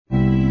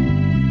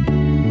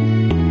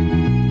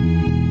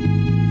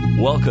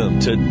Welcome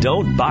to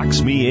Don't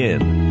Box Me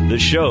In, the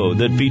show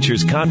that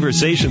features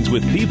conversations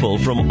with people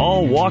from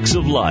all walks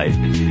of life,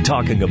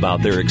 talking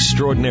about their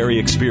extraordinary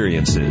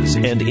experiences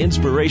and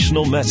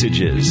inspirational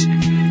messages.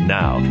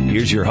 Now,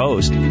 here's your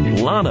host,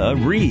 Lana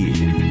Reed.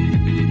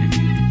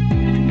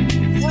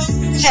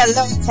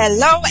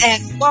 Hello,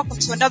 and welcome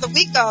to another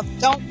week of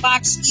Don't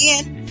Box Me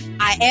In.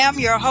 I am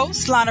your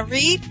host, Lana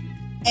Reed,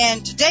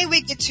 and today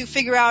we get to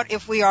figure out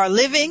if we are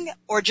living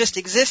or just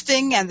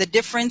existing and the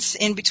difference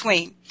in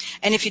between.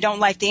 And if you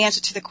don't like the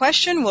answer to the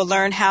question, we'll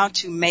learn how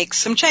to make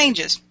some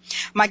changes.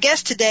 My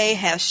guest today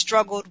has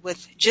struggled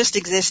with just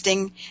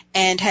existing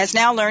and has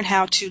now learned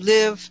how to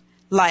live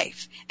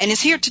life, and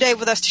is here today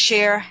with us to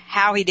share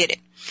how he did it.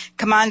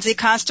 Kimanzi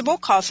Constable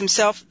calls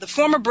himself the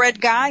former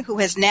bread guy who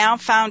has now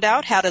found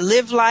out how to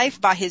live life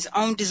by his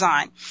own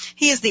design.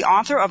 He is the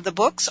author of the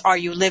books Are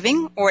You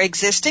Living or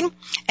Existing?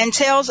 And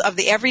Tales of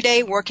the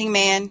Everyday Working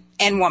Man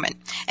and Woman.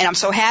 And I'm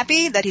so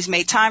happy that he's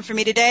made time for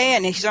me today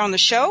and he's on the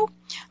show.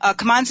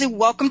 Kimanzi,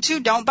 welcome to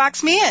Don't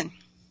Box Me In.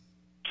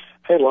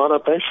 Hey, Lana,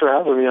 thanks for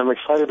having me. I'm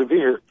excited to be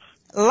here.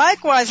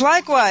 Likewise.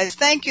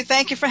 Thank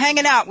you for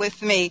hanging out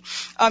with me.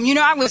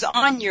 I was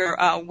on your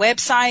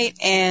website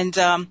and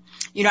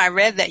I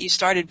read that you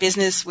started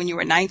business when you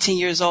were 19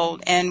 years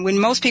old. And when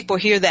most people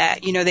hear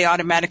that, they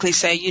automatically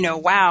say,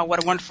 wow,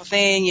 what a wonderful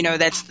thing.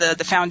 That's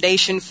the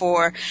foundation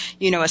for,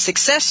 a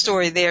success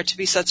story there to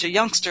be such a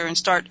youngster and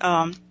start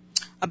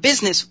a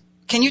business.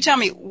 Can you tell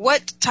me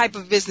what type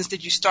of business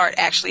did you start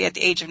actually at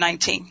the age of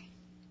 19?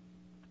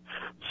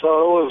 So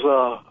it was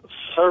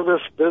a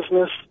service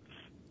business,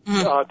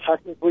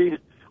 technically,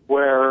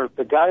 where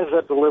the guys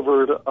that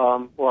delivered,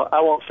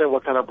 I won't say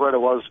what kind of bread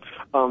it was,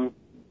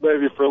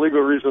 maybe for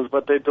legal reasons,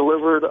 but they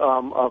delivered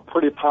a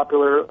pretty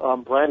popular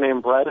brand name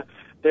bread.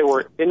 They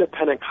were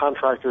independent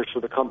contractors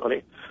for the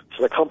company.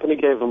 So the company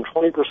gave them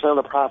 20% of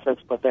the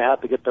profits, but they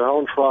had to get their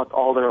own truck,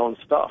 all their own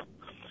stuff.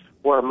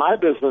 Where my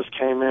business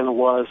came in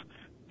was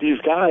these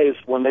guys,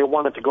 when they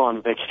wanted to go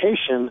on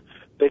vacation,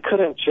 they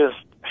couldn't just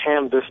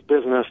hand this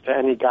business to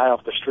any guy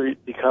off the street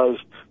because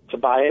to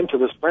buy into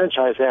this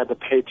franchise, they had to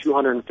pay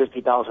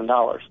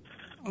 $250,000.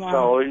 Wow.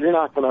 So you're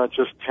not going to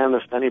just hand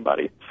this to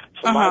anybody.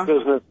 So my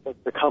business was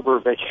to cover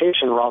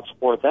vacation routes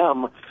for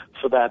them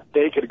so that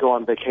they could go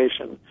on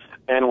vacation.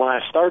 And when I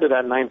started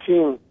at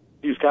 19,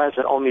 these guys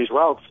that own these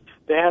routes,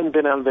 they hadn't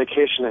been on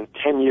vacation in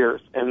 10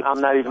 years. And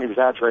I'm not even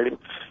exaggerating.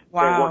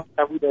 Wow. They worked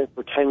every day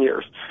for 10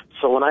 years.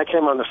 So when I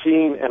came on the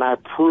scene and I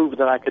proved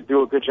that I could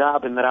do a good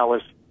job and that I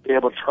was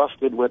able to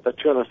trusted with a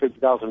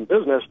 $250,000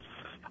 business,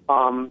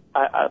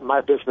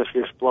 my business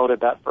exploded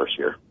that first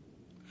year.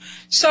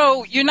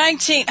 So you're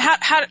 19.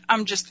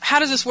 How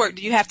does this work?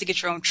 Do you have to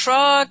get your own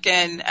truck?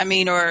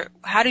 Or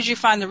how did you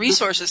find the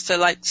resources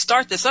to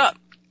start this up?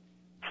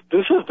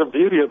 This is the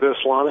beauty of this,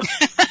 Lana.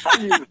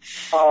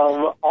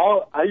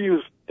 I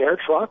use their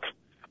truck.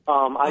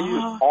 I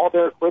use all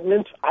their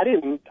equipment. I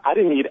didn't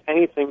need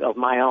anything of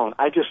my own.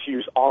 I just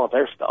use all of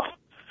their stuff.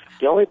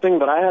 The only thing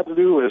that I had to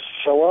do is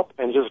show up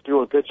and just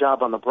do a good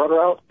job on the bread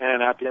route.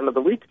 And at the end of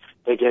the week,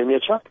 they gave me a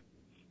check.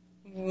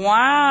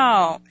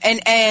 Wow.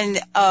 And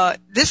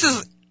this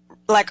is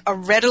like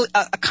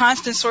a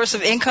constant source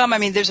of income. I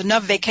mean, there's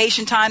enough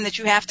vacation time that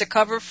you have to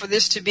cover for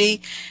this to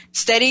be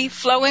steady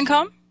flow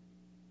income?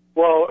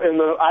 Well,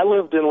 I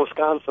lived in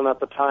Wisconsin at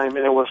the time,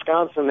 and in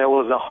Wisconsin there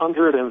was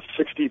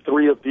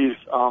 163 of these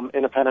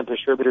independent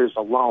distributors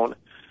alone.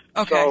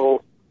 Okay.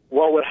 So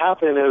what would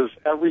happen is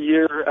every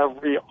year,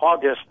 every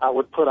August, I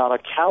would put out a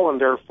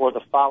calendar for the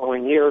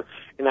following year,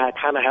 and I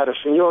kind of had a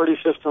seniority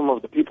system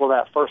of the people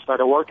that first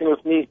started working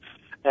with me.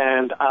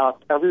 And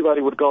everybody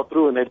would go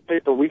through and they'd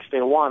pick the weeks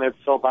they wanted.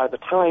 So by the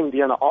time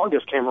the end of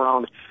August came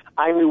around,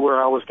 I knew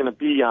where I was going to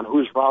be on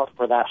whose route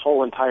for that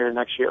whole entire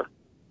next year.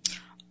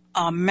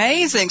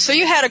 Amazing. So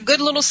you had a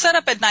good little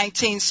setup at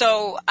 19.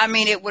 So,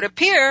 it would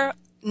appear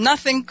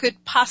nothing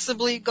could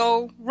possibly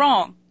go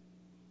wrong.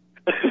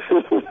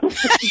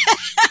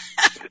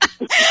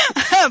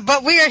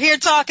 But we are here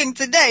talking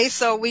today,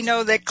 so we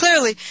know that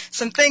clearly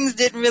some things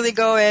didn't really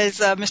go as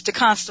Mr.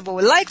 Constable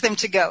would like them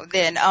to go.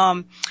 Then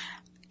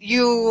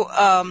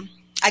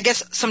I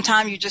guess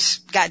sometime you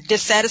just got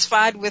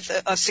dissatisfied with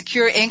a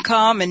secure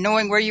income and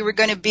knowing where you were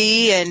going to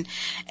be and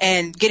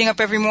getting up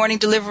every morning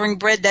delivering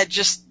bread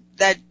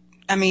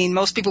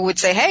most people would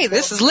say, hey,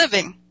 this is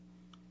living.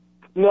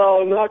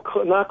 No, not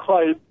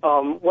quite.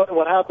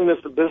 What happened is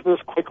the business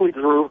quickly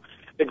grew.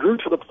 It grew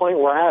to the point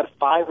where I had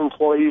 5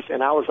 employees,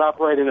 and I was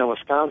operating in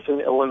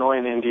Wisconsin, Illinois,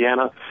 and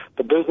Indiana.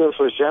 The business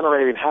was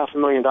generating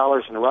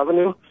 $500,000 in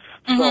revenue.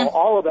 Mm-hmm. So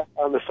all of that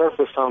on the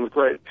surface sounds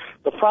great.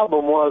 The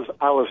problem was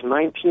I was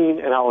 19,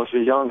 and I was a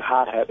young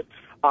hothead.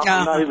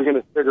 I'm not even going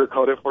to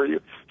sugarcoat it for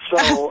you.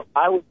 So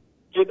I would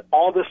get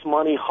all this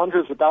money,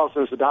 hundreds of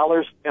thousands of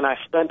dollars, and I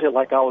spent it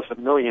like I was a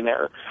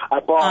millionaire. I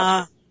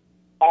bought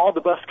all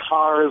the best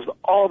cars,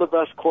 all the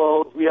best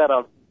clothes. We had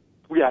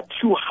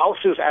 2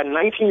 houses at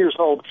 19 years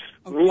old.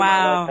 Me wow. And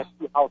my wife had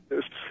 2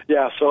 houses.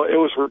 Yeah, so it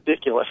was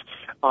ridiculous.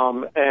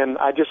 And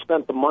I just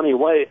spent the money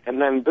away.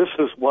 And then this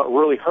is what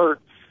really hurt.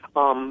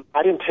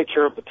 I didn't take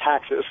care of the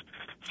taxes.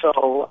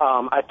 So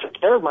I took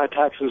care of my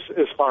taxes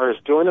as far as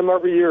doing them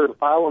every year and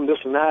filing this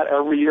and that.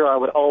 Every year I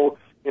would owe,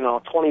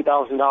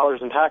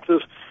 $20,000 in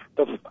taxes.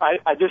 But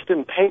I just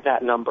didn't pay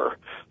that number.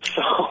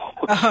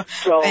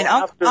 So and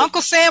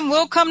Uncle Sam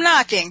will come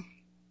knocking.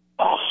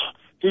 Oh,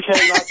 he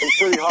came knocking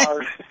pretty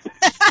hard.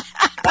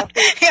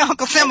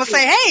 Uncle Sam will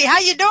say, "Hey, how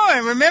you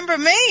doing? Remember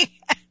me?"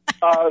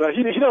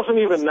 He doesn't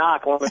even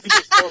knock on it. He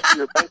just goes to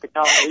your bank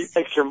account and he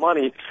takes your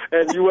money,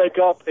 and you wake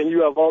up and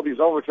you have all these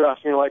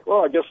overdrafts, and you're like,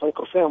 well, I guess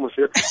Uncle Sam was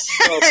here.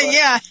 So,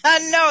 yeah, I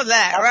know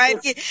that, right?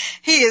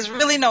 He is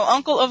really no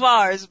uncle of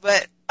ours,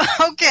 but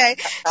okay.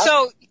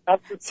 So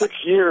after 6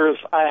 years,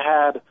 I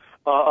had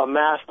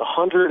amassed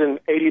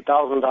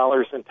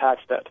 $180,000 in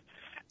tax debt.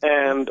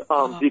 And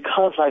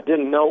because I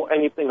didn't know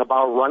anything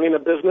about running a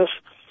business,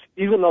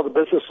 even though the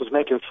business was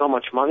making so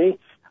much money,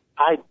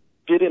 I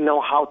didn't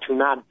know how to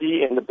not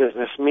be in the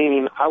business,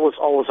 meaning I was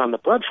always on the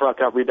bread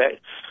truck every day.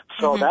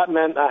 So that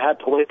meant I had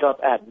to wake up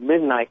at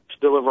midnight to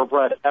deliver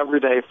bread every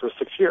day for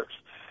 6 years.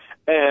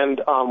 And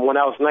when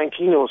I was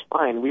 19, it was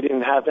fine. We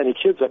didn't have any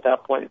kids at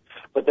that point.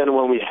 But then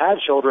when we had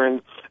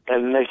children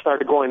and they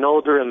started going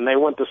older and they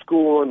went to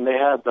school and they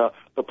had the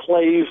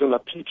plays and the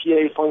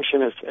PTA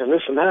function and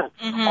this and that,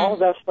 all of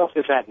that stuff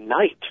is at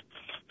night.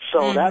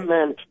 So that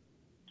meant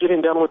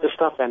getting done with this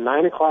stuff at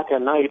 9 o'clock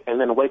at night and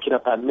then waking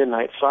up at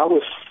midnight. So I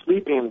was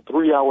sleeping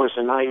 3 hours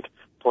a night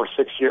for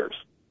 6 years.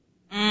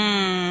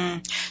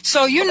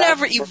 So you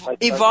never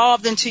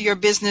evolved into your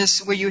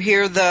business where you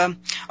hear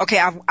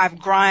I've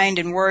grind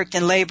and worked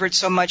and labored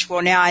so much.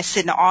 Well, now I sit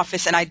in the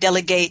office and I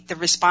delegate the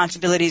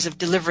responsibilities of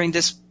delivering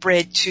this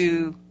bread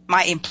to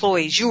my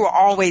employees. You were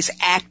always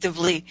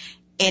actively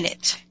in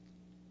it.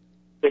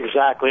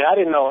 Exactly. I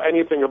didn't know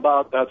anything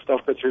about that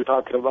stuff that you're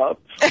talking about.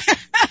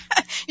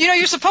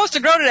 You're supposed to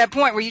grow to that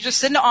point where you just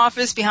sit in the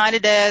office behind a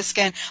desk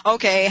and,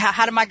 okay,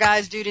 how did my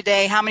guys do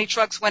today? How many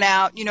trucks went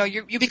out?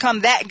 You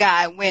become that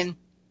guy when,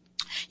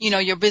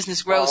 your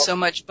business grows so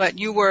much, but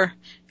you were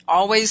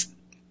always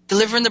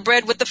delivering the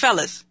bread with the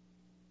fellas.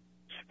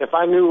 If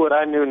I knew what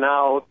I knew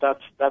now,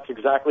 that's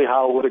exactly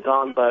how it would have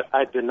gone, but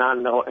I did not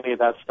know any of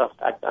that stuff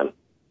back then.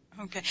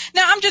 Okay.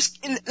 Now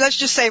let's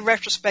just say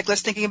retrospect,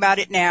 let's thinking about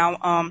it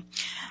now.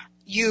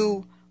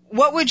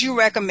 What would you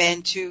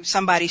recommend to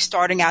somebody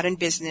starting out in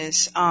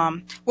business?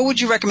 What would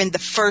you recommend the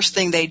first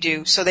thing they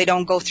do so they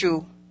don't go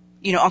through,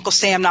 Uncle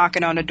Sam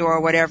knocking on the door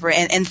or whatever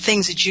and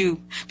things that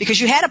because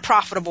you had a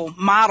profitable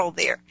model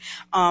there.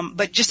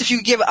 But just if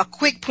you give a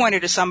quick pointer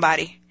to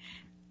somebody,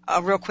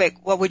 real quick,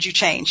 what would you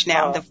change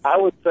now? I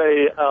would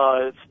say,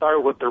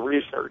 start with the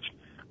research.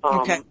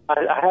 Okay.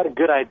 I had a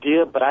good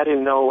idea, but I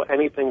didn't know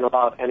anything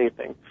about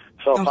anything.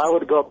 So if I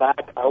would go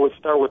back, I would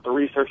start with the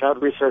research. I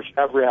would research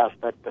every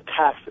aspect, the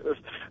taxes,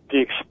 the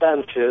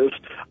expenses,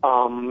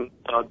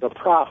 the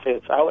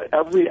profits,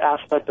 every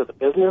aspect of a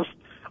business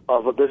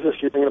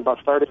you're thinking about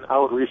starting, I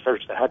would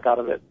research the heck out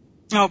of it.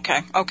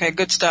 Okay,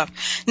 good stuff.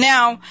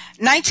 Now,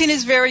 19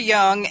 is very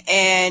young,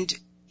 and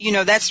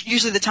that's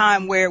usually the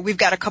time where we've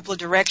got a couple of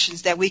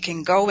directions that we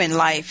can go in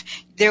life.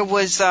 There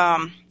was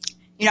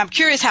I'm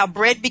curious how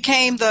bread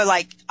became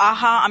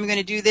I'm going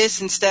to do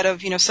this instead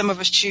of, some of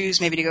us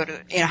choose maybe to go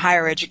to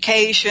higher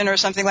education or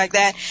something like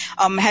that.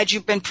 Had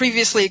you been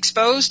previously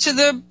exposed to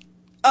the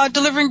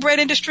delivering bread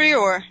industry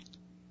or?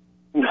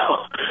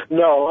 No.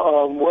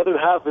 What had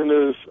happened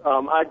is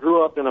I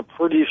grew up in a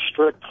pretty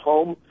strict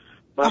home.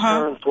 My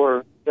parents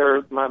were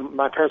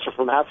my parents are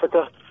from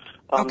Africa.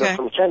 They're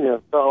from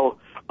Kenya. So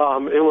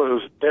it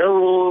was their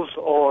rules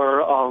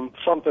or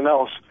something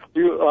else.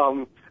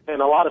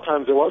 And a lot of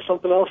times it was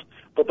something else.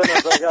 But then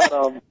as I got,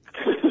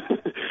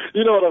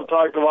 you know what I'm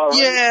talking about,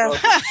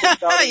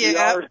 right?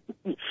 Yeah.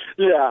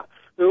 Yeah.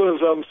 It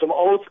was some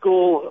old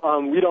school,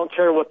 we don't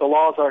care what the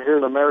laws are here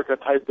in America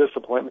type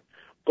discipline.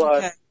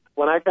 But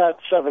when I got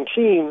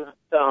 17,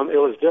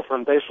 it was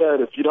different. They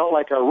said, if you don't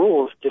like our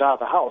rules, get out of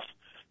the house.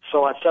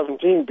 So at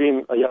 17,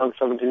 being a young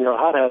 17-year-old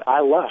hothead,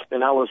 I left,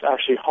 and I was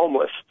actually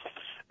homeless.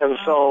 And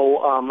so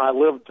I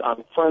lived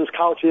on friends'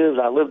 couches.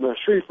 I lived in the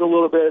street for a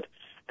little bit.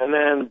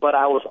 But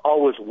I was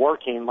always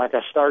working. Like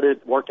I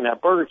started working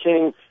at Burger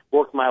King,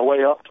 worked my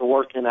way up to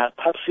working at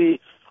Pepsi,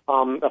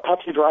 a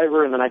Pepsi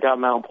driver, and then I got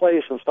my own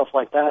place and stuff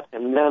like that.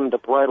 And then the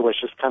bread was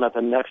just kind of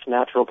the next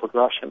natural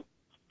progression.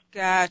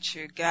 Got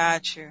you.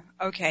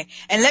 Okay.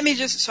 And let me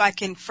so I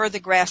can further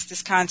grasp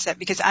this concept,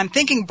 because I'm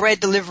thinking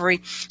bread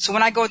delivery. So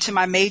when I go to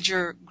my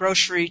major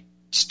grocery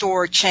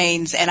store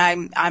chains and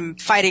I'm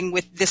fighting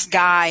with this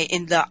guy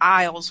in the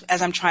aisles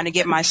as I'm trying to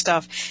get my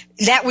stuff,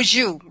 that was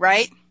you,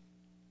 right?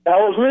 That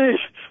was me.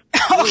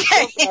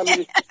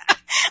 Okay.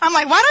 I'm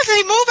like, why doesn't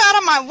he move out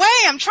of my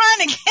way? I'm trying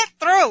to get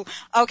through.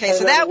 Okay,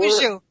 so that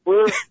was you.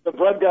 The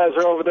bread guys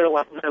are over there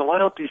like, man, why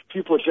don't these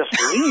people just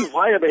leave?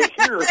 Why are they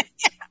here?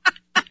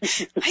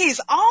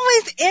 He's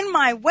always in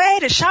my way.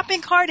 The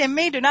shopping cart and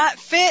me do not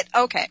fit.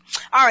 Okay.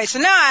 All right. So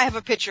now I have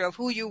a picture of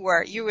who you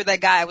were. You were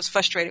that guy I was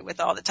frustrated with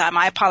all the time.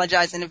 I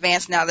apologize in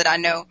advance now that I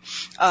know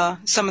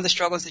some of the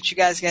struggles that you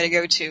guys got to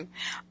go to.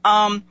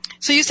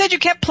 So you said you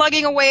kept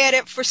plugging away at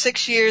it for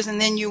 6 years,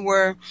 and then you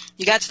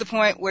got to the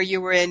point where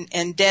you were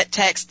in debt,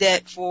 tax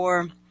debt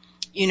for,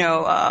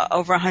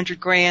 over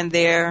 $100,000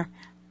 there.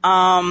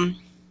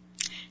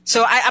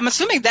 So I'm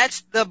assuming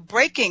that's the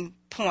breaking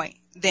point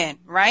then,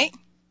 right?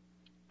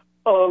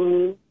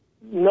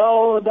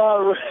 No, not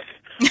really.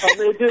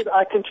 It did.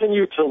 I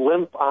continued to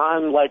limp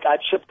on. Like, I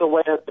chipped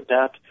away at the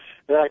debt,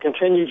 and I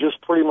continued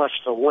just pretty much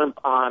to limp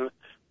on.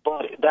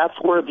 But that's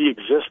where the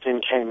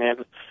existing came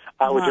in.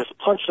 I would just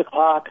punch the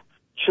clock,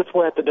 chip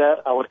away at the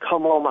debt. I would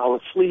come home. I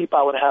would sleep.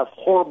 I would have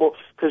horrible,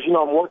 because,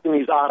 I'm working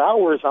these odd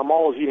hours. I'm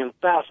always eating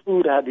fast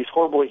food. I had these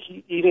horrible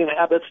eating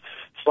habits.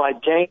 So I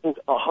gained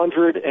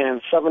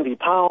 170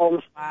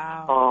 pounds.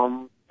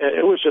 Wow.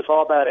 It was just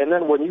all bad. And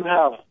then when you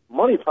have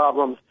money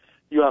problems,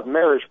 you have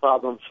marriage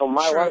problems. So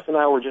my wife and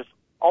I were just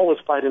always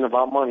fighting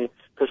about money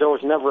because there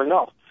was never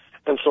enough.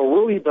 And so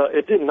really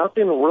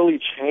nothing really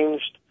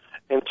changed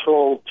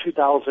until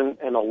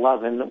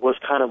 2011 was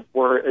kind of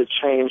where it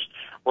changed,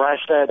 where I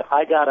said,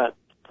 I got to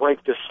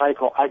break this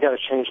cycle. I got to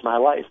change my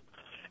life.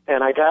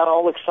 And I got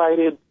all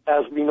excited,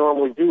 as we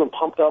normally do, and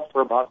pumped up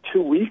for about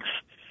 2 weeks.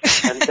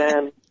 And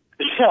then,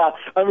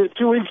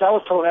 2 weeks I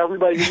was telling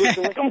everybody,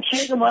 like, I'm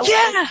changing my life.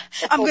 Yeah,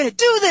 I'm going to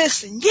do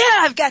this. And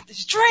I've got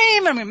this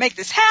dream. I'm going to make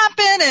this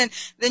happen. And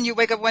then you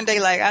wake up one day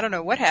like, I don't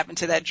know what happened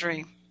to that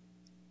dream.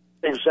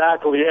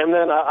 Exactly. And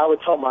then I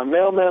would tell my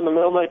mailman. The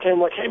mailman came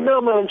like, hey,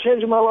 mailman, I'm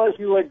changing my life.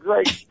 He's like,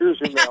 great, here's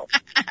your mail.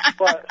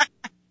 But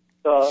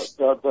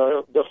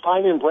the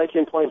defining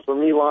breaking point for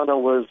me, Lana,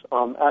 was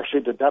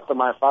actually the death of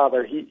my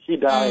father. He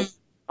died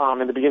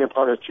in the beginning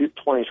part of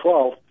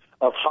 2012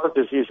 of heart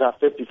disease at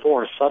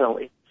 54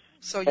 suddenly.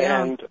 So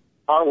young. And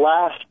our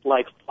last,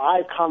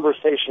 5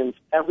 conversations,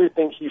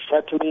 everything he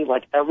said to me,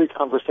 every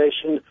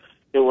conversation,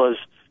 it was,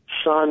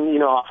 son,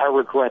 I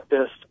regret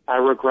this, I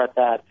regret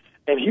that.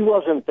 And he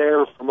wasn't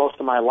there for most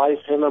of my life.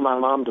 Him and my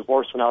mom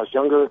divorced when I was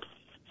younger,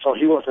 so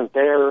he wasn't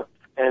there.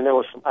 And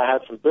I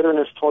had some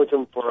bitterness towards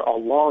him for a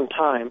long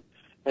time,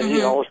 and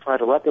he always tried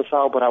to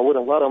reconcile, but I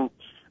wouldn't let him.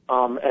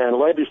 And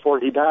right before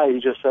he died,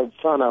 he just said,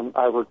 son,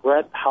 I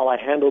regret how I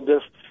handled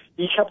this.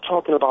 He kept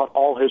talking about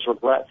all his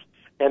regrets,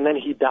 and then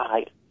he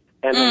died.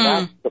 And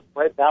then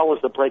that was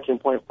the breaking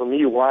point for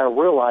me, where I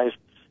realized,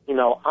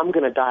 I'm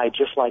going to die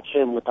just like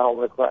him without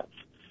regrets.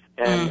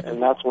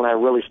 And that's when I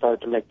really started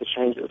to make the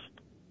changes.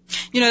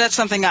 That's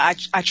something I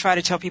try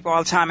to tell people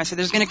all the time. I said,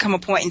 there's going to come a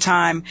point in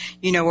time,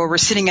 where we're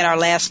sitting at our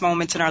last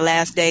moments and our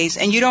last days,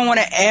 and you don't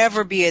want to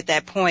ever be at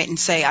that point and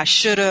say, I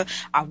shoulda,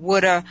 I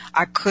woulda,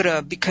 I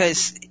coulda,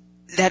 because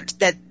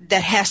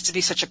that has to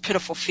be such a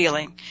pitiful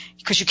feeling,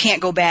 because you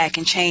can't go back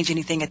and change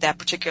anything at that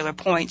particular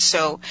point.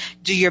 So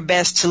do your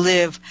best to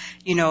live,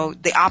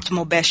 the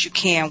optimal best you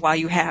can while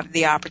you have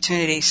the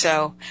opportunity.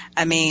 So,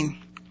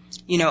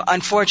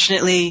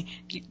 unfortunately,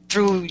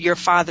 through your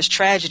father's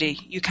tragedy,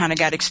 you kind of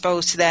got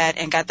exposed to that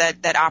and got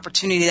that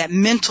opportunity, that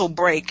mental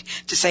break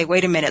to say,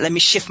 wait a minute, let me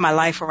shift my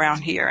life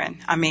around here. And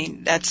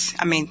that's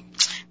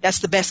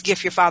the best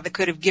gift your father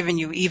could have given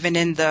you, even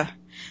in the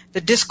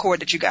discord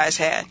that you guys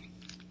had.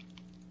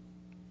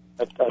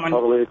 I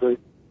totally agree.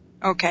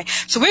 Okay.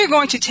 So we're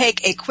going to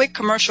take a quick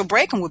commercial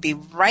break, and we'll be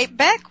right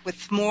back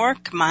with more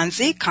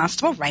Kimanzi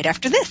Constable right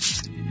after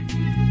this.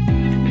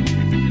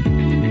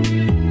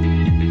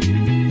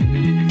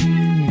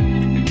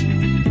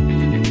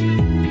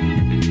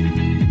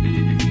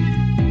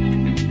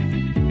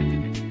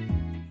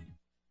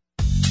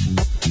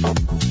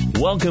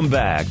 Welcome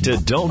back to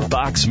Don't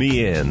Box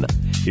Me In.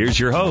 Here's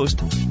your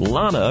host,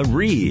 Lana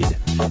Reed.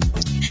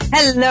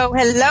 Hello.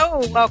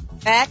 Welcome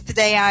back.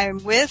 Today I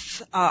am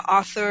with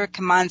author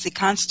Kimanzi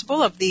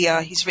Constable of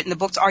he's written the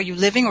books Are You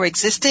Living or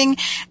Existing?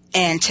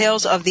 And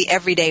Tales of the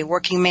Everyday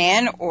Working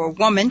Man or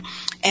Woman.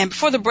 And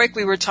before the break,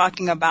 we were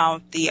talking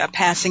about the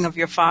passing of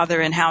your father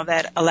and how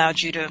that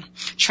allowed you to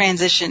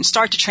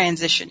start to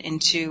transition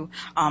into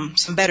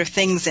some better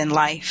things in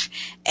life.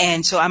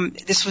 And so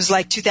this was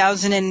like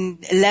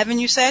 2011,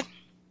 you said?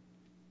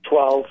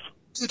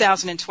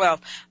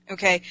 2012.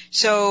 Okay.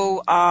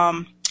 So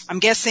I'm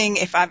guessing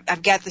if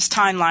I've got this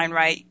timeline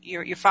right,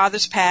 your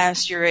father's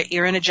passed, you're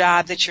in a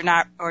job that you're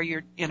not, or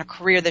you're in a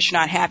career that you're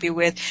not happy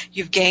with,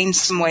 you've gained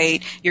some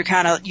weight, you've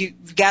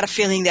got a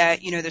feeling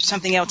that, there's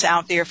something else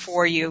out there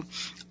for you.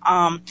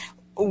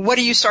 What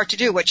do you start to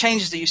do? What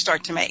changes do you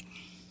start to make?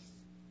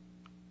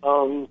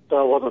 Well,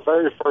 the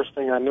very first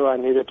thing I knew I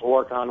needed to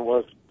work on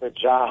was the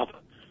job.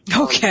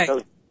 Okay.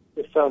 Because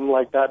something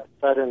like that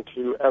fed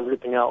into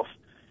everything else.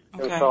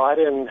 Okay. And so I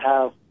didn't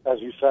have, as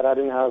you said, I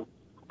didn't have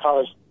a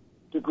college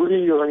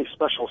degree or any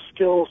special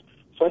skills,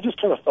 so I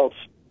just kind of felt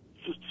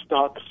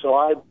stuck. So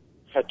I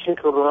had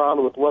tinkered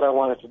around with what I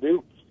wanted to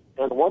do,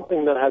 and one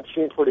thing that I had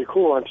seen pretty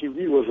cool on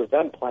TV was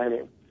event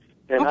planning.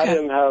 And I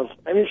didn't have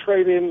any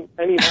training,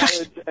 any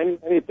knowledge,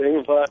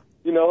 anything, but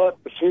you know what?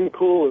 It seemed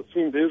cool, it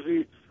seemed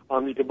busy,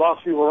 You could boss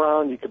people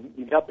around.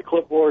 You got the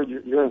clipboard.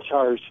 You're in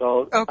charge.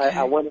 So okay.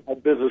 I went and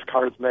had business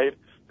cards made.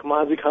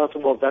 Commodity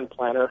Constable Event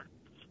Planner.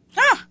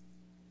 Huh.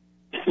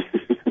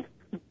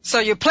 So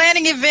you're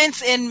planning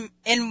events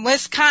in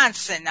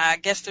Wisconsin. I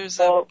guess there's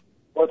Well,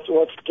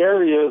 what's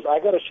scary is I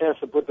got a chance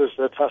to put this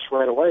to the test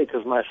right away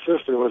because my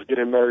sister was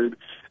getting married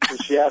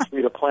and she asked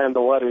me to plan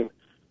the wedding.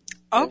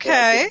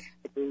 Okay.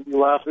 You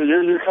laugh.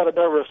 You're kind of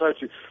nervous,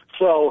 aren't you?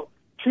 So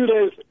 2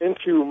 days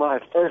into my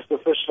first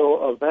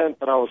official event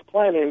that I was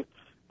planning,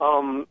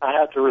 I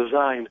had to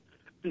resign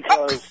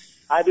because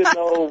I didn't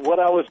know what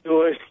I was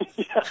doing.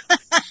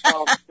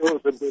 It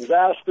was a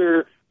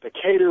disaster. The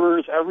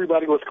caterers,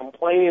 everybody was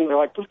complaining. They're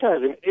like, this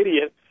guy's an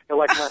idiot. And,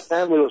 like, my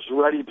family was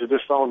ready to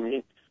disown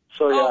me.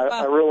 So, yeah,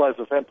 I realized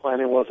event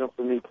planning wasn't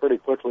for me pretty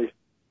quickly.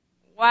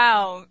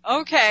 Wow.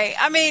 Okay.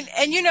 I mean,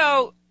 and, you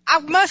know, I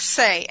must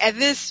say, at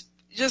this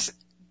just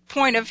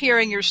point of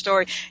hearing your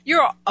story,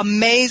 you're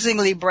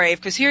amazingly brave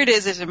because here it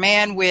is, there's a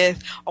man with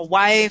a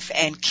wife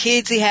and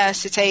kids he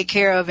has to take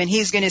care of, and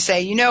he's going to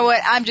say, you know what,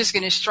 I'm just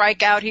going to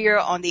strike out here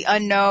on the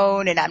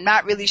unknown, and I'm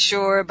not really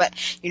sure, but,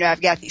 you know,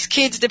 I've got these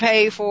kids to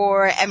pay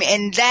for. I mean,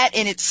 and that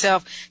in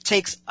itself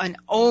takes an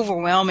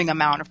overwhelming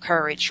amount of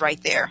courage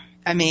right there.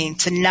 I mean,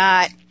 to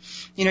not,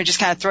 you know, just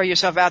kind of throw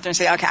yourself out there and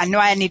say, okay, I know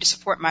I need to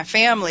support my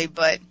family,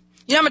 but,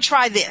 you know, I'm going to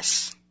try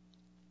this.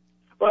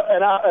 Well,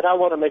 and I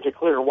want to make it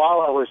clear,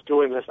 while I was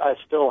doing this, I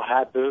still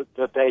had the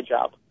day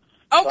job.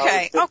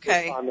 Okay, so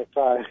okay. On the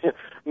side.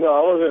 No,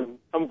 I wasn't.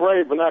 I'm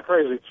brave, but not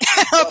crazy.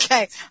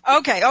 Okay.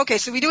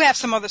 So we do have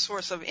some other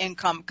source of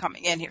income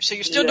coming in here. So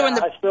you're still doing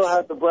the... I still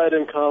had the bread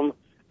income.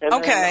 And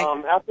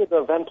then, after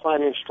the event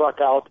planning struck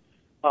out,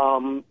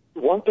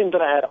 one thing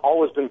that I had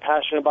always been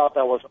passionate about,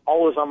 that was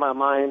always on my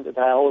mind, that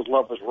I always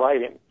loved, was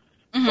writing.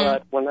 Mm-hmm.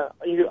 But when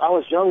I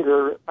was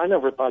younger, I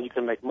never thought you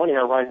could make money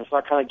out of writing, so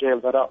I kind of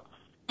gave that up.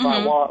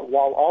 Mm-hmm. But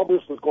while all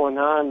this was going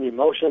on, the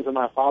emotions of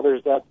my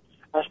father's death,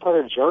 I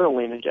started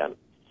journaling again.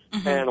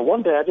 Mm-hmm. And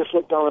one day I just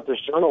looked down at this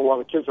journal while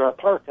the kids were at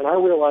park, and I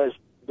realized,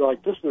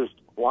 like, this is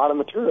a lot of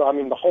material. I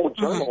mean, the whole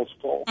journal is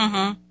full.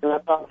 Mm-hmm. And I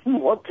thought,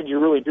 what could you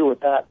really do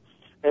with that?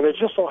 And it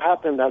just so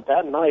happened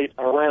that night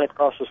I ran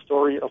across the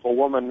story of a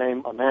woman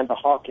named Amanda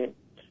Hawking.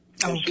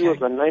 And she was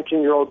a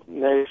 19-year-old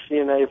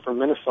CNA from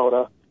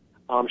Minnesota.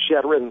 She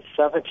had written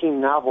 17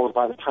 novels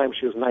by the time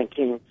she was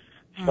 19.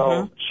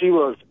 So she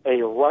was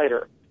a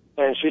writer,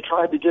 and she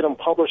tried to get them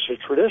published a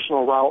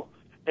traditional route,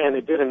 and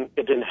it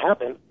didn't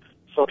happen.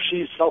 So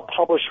she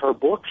self-published her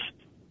books,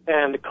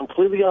 and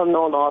completely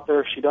unknown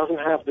author. She doesn't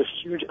have this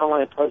huge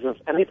online presence,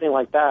 anything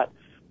like that.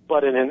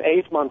 But in an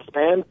 8-month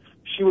span,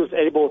 she was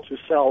able to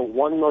sell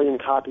 1 million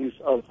copies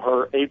of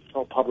her 8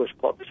 self-published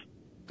books.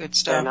 Good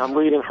stuff. And I'm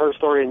reading her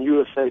story in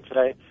USA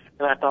Today,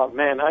 and I thought,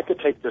 man, I could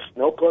take this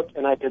notebook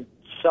and I could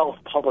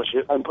self-publish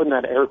it. I'm putting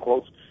that in air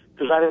quotes,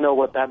 because I didn't know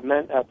what that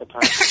meant at the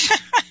time.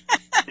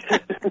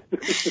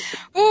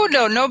 Oh,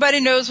 no, nobody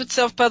knows what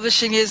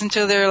self-publishing is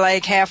until they're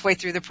like halfway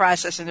through the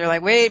process and they're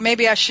like, wait,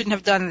 maybe I shouldn't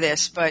have done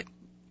this, but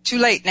too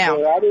late now.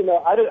 Yeah, I didn't know.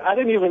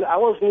 I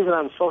wasn't even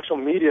on social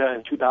media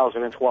in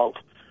 2012.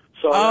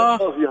 So that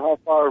tells you how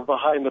far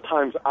behind the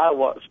times I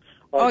was.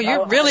 Like,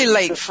 you're really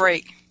late,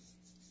 Freak.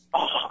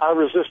 I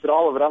resisted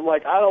all of it. I'm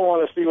like, I don't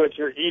want to see what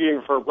you're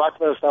eating for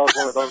breakfast. I was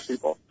one of those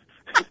people.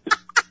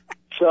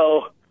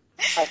 So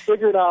I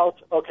figured out,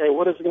 okay,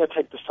 what is it going to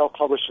take to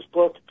self-publish this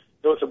book?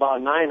 It was about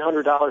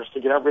 $900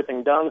 to get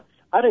everything done.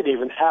 I didn't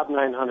even have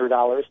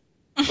 $900.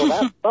 So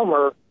that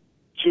summer,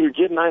 to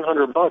get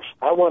 $900,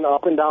 I went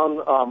up and down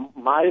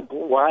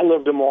where I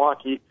lived in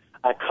Milwaukee.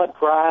 I cut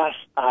grass.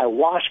 I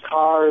washed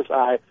cars.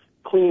 I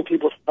cleaned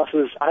people's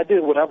houses. I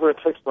did whatever it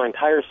took for the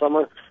entire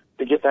summer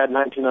to get that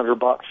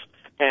 $1,900.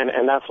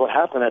 And that's what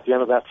happened at the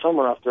end of that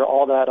summer after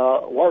all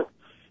that work.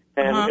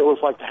 And it was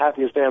like the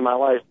happiest day of my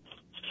life.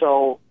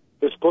 So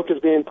this book is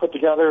being put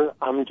together.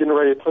 I'm getting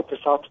ready to put this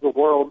out to the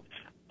world.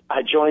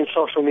 I joined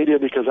social media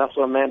because that's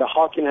what Amanda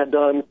Hawking had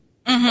done.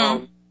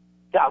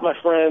 Got my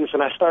friends,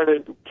 and I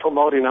started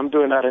promoting. I'm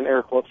doing that in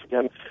air quotes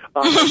again.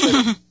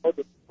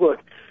 Book.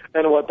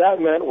 And what that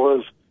meant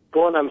was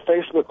going on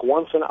Facebook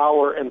once an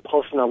hour and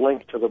posting a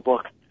link to the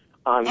book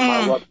on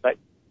my website.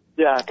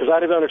 Yeah, because I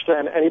didn't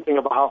understand anything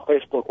about how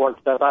Facebook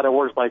works. I thought it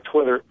works like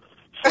Twitter.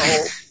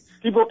 So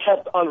people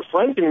kept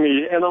unfriending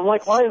me, and I'm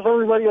like, why is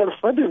everybody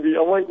unfriending me?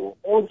 I'm like,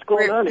 what's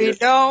going on here?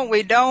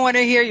 We don't want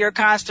to hear your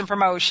constant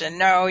promotion.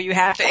 No, you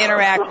have to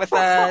interact with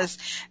us.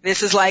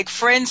 This is like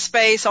friend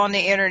space on the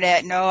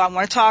internet. No, I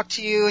want to talk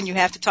to you, and you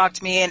have to talk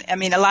to me. And I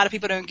mean, a lot of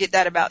people don't get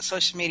that about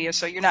social media,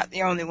 so you're not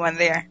the only one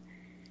there.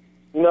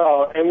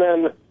 No, and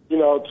then, you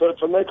know,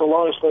 to make a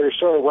long story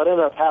short, what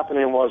ended up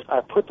happening was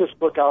I put this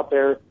book out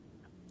there.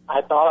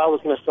 I thought I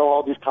was going to sell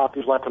all these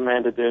copies like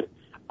Amanda did.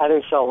 I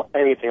didn't sell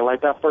anything.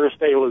 Like, that first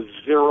day, it was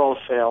 0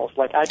 sales.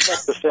 Like, I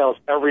checked the sales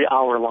every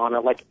hour, Lana.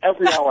 Like,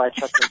 every hour I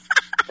checked them,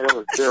 and it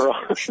was 0.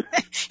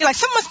 You're like,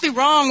 something must be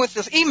wrong with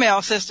this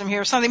email system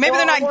here or something. Maybe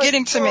they're not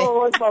getting to me.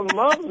 Like, my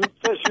mom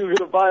said she was going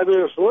to buy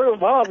this. Where's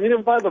Mom? You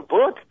didn't buy the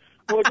book?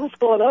 I'm like, what's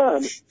going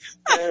on?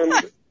 And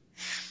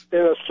in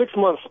a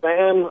 6-month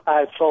span, I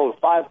had sold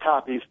 5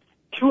 copies.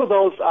 2 of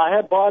those I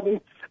had bought,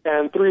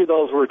 and 3 of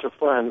those were to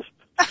friends.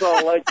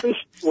 So, like, this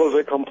was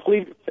a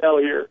complete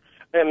failure.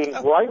 And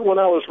right when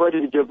I was ready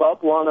to give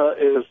up, Lana,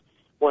 is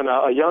when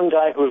a young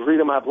guy who was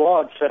reading my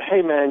blog said,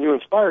 "Hey, man, you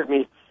inspired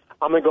me.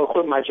 I'm going to go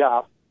quit my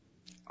job."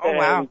 Oh,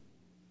 wow.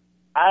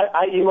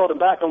 I emailed him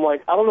back. I'm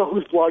like, I don't know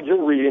whose blog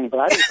you're reading, but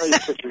I didn't tell you to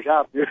quit your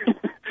job, dude.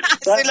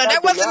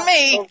 that wasn't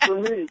me. For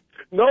me.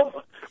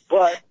 Nope.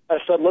 But I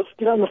said, let's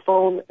get on the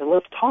phone and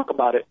let's talk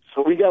about it.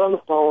 So we got on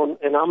the phone,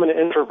 and I'm an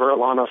introvert,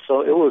 Lana,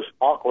 so it was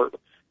awkward.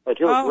 Like,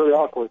 it was really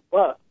awkward.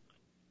 But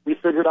we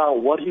figured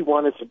out what he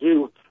wanted to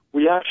do.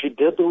 We actually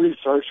did the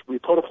research. We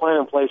put a plan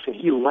in place, and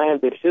he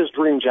landed his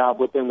dream job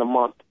within the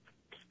month.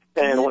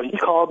 And when he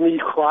called me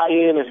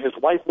crying, and his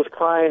wife was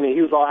crying, and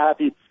he was all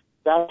happy,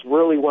 that's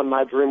really when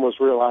my dream was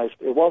realized.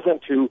 It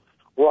wasn't to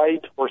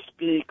write or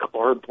speak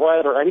or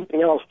bread or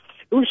anything else.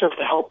 It was just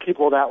to help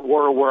people that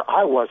were where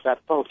I was, that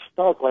felt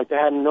stuck, like they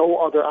had no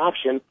other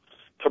option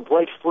to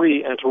break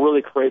free and to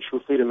really create true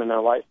freedom in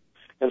their life.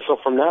 And so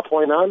from that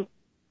point on,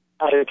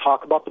 I didn't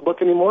talk about the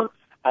book anymore.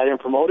 I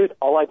didn't promote it.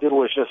 All I did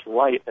was just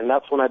write, and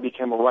that's when I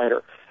became a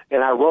writer.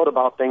 And I wrote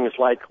about things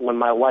like when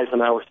my wife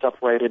and I were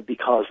separated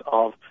because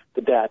of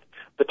the debt,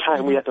 the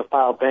time we had to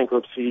file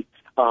bankruptcy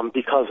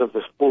because of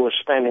this foolish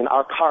spending,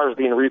 our cars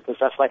being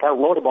repossessed. Like, I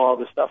wrote about all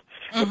this stuff.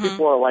 And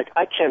people are like,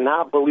 I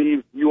cannot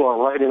believe you are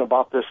writing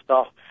about this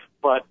stuff,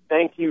 but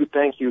thank you.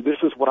 This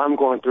is what I'm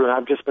going through, and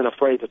I've just been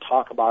afraid to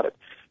talk about it.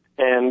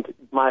 And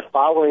my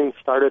following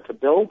started to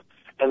build,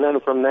 and then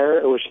from there,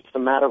 it was just a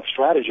matter of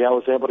strategy. I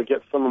was able to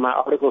get some of my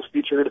articles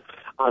featured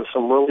on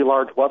some really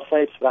large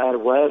websites that I had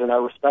read and I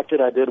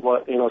respected. I did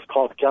what, is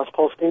called guest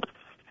posting.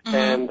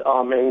 And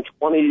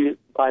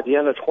by the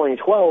end of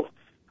 2012,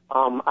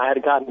 I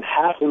had gotten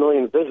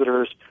 500,000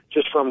 visitors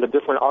just from the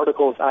different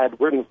articles I had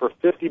written for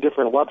 50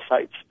 different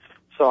websites.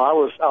 So I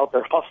was out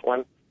there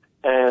hustling,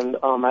 and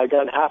I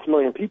got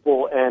 500,000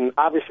 people, and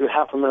obviously with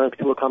 500,000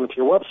 people coming to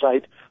your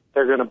website,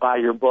 they're going to buy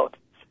your book.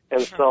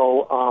 And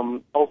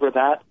so over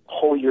that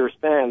whole year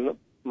span,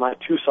 my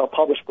 2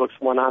 self-published books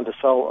went on to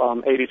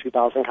sell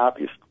 82,000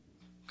 copies.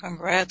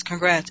 Congrats.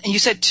 And you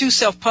said 2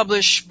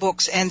 self-published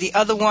books, and the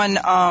other one,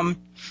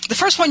 the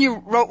first one you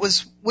wrote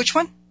was which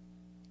one?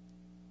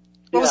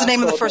 What was the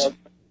name of the first?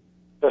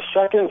 The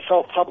second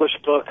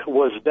self-published book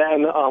was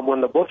then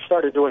when the book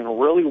started doing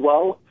really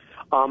well,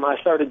 I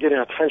started getting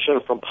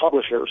attention from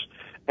publishers.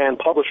 And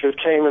publishers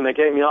came and they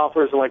gave me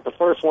offers. And like the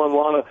first one,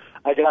 Lana,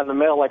 I got in the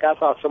mail, like I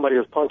thought somebody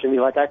was punking me.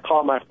 Like I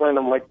called my friend.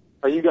 I'm like,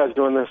 are you guys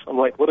doing this? I'm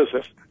like, what is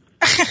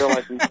this? They're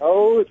like,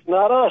 no, it's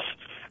not us.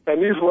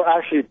 And these were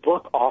actually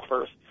book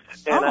offers.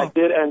 And I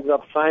did end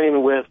up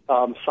signing with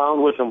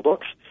Sound Wisdom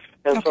Books.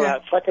 And so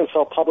that second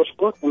self-published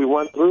book we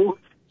went through,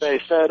 they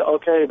said,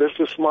 okay, this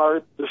is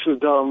smart, this is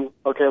dumb,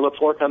 okay,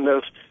 let's work on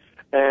this.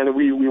 And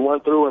we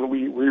went through and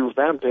we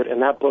revamped it,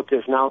 and that book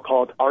is now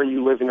called Are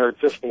You Living or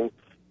Existing?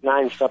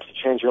 9 Steps to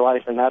Change Your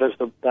Life, and that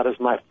is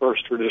my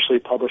first traditionally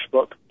published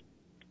book.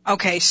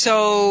 Okay,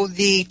 so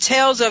the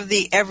Tales of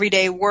the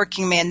Everyday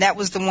Working Man, that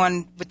was the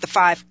one with the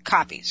 5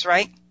 copies,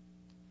 right?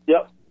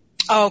 Yep.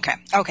 Oh,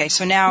 okay.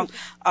 So now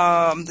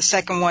the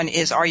second one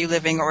is Are You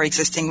Living or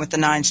Existing with the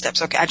 9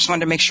 Steps. Okay, I just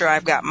wanted to make sure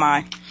I've got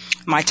my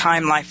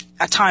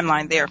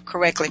timeline there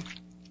correctly.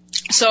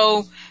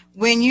 So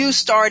when you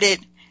started,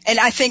 and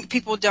I think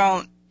people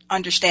don't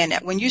understand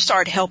that, when you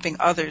start helping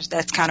others,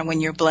 that's kind of when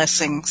your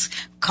blessings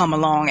come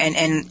along.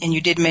 And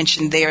you did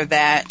mention there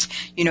that,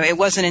 it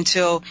wasn't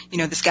until,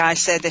 this guy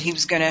said that he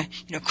was going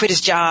to, quit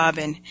his job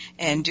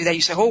and do that.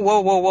 You said, oh,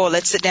 whoa,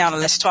 let's sit down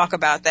and let's talk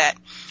about that.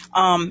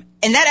 And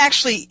that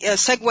actually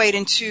segued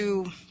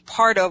into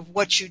part of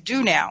what you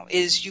do now,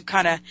 is you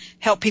kind of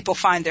help people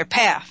find their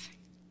path.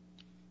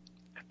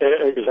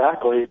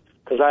 Exactly,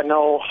 because I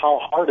know how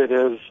hard it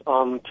is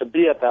to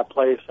be at that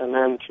place and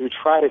then to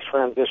try to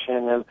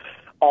transition and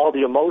all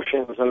the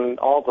emotions and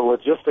all the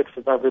logistics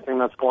of everything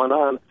that's going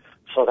on.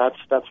 So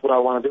that's what I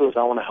want to do, is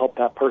I want to help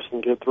that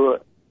person get through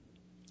it.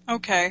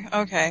 Okay.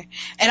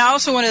 And I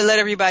also want to let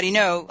everybody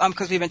know,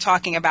 because we've been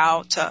talking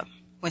about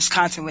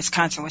Wisconsin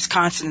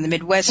in the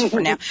Midwest for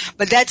now.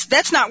 But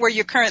that's not where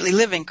you're currently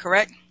living,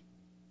 correct?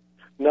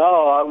 No,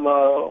 I'm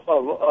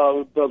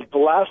the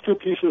last 2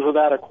 pieces of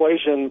that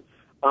equation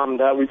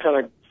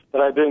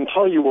that I didn't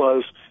tell you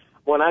was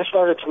when I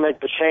started to make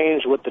the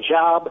change with the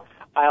job,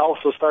 I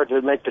also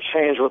started to make the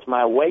change with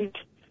my weight.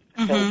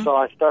 And so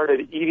I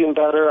started eating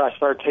better. I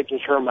started taking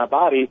care of my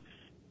body,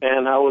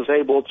 and I was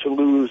able to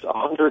lose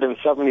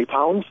 170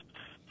 pounds.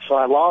 So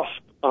I lost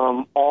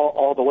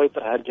all the weight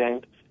that I had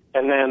gained.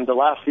 And then the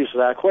last piece of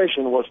that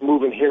equation was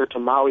moving here to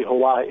Maui,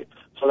 Hawaii.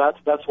 So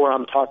that's where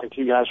I'm talking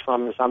to you guys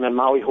from, is I'm in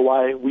Maui,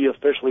 Hawaii. We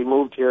officially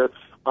moved here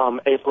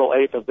April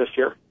 8th of this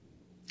year.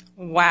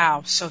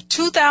 Wow. So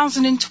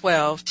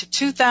 2012 to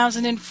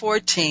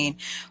 2014,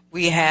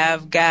 we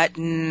have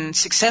gotten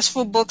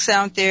successful books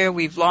out there.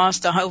 We've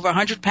lost over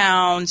 100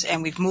 pounds,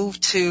 and we've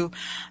moved to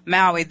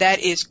Maui. That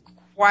is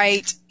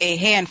quite a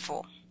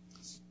handful.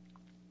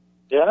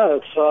 Yeah,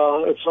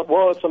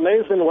 it's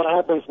amazing what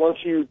happens once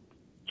you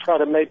try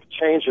to make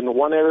change in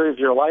one area of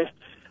your life,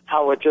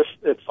 how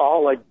it's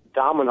all like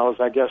dominoes,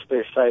 I guess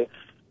they say,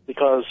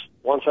 because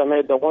once I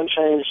made the one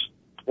change,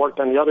 worked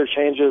on the other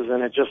changes,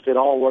 and it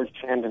all worked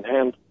hand in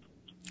hand.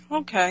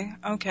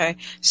 Okay.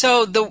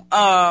 So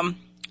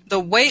the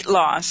weight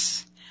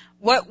loss,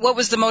 what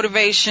was the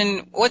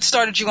motivation? What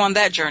started you on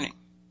that journey?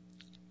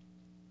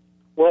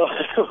 Well,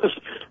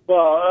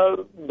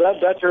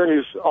 that journey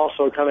is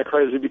also kind of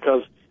crazy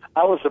because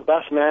I was the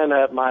best man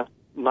at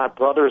my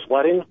brother's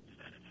wedding,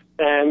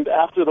 and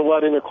after the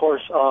wedding, of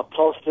course,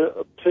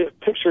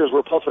 pictures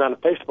were posted on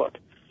Facebook.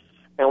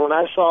 And when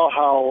I saw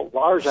how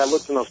large I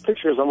looked in those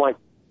pictures, I'm like,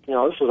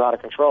 this is out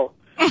of control.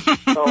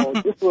 So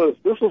this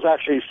was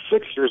actually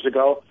 6 years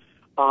ago.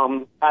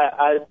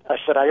 I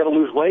said I got to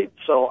lose weight,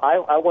 so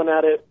I went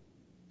at it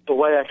the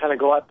way I kind of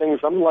go at things.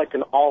 I'm like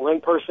an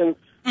all-in person.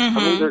 Mm-hmm.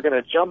 I'm either going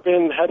to jump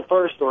in head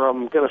first or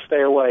I'm going to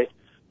stay away.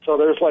 So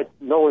there's like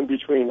no in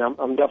between.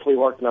 I'm definitely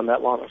working on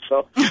that, Lana.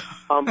 So,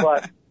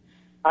 but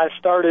I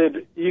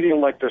started eating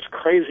like this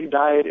crazy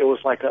diet. It was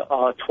like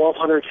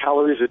 1,200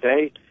 calories a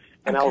day,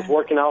 and I was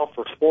working out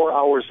for 4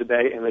 hours a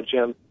day in the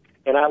gym.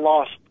 And I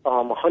lost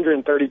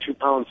 132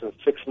 pounds in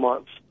 6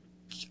 months.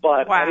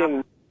 But I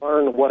didn't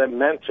learn what it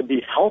meant to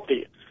be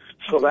healthy.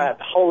 So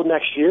that whole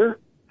next year,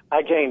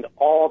 I gained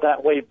all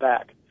that weight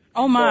back.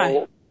 Oh, my.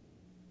 So,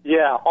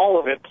 yeah, all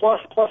of it,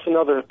 plus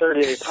another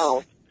 38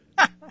 pounds.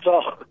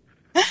 So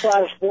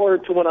fast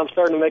forward to when I'm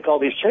starting to make all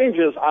these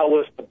changes, I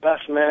was the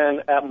best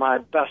man at my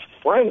best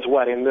friend's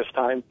wedding this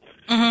time.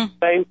 Mm-hmm.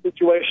 Same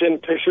situation,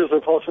 pictures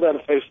were posted on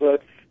Facebook.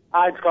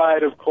 I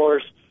cried, of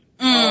course.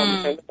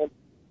 And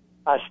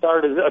I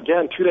started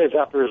again 2 days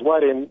after his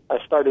wedding. I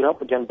started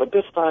up again, but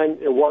this time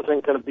it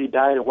wasn't going to be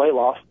diet and weight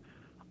loss.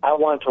 I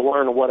wanted to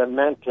learn what it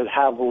meant to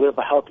live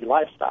a healthy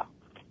lifestyle,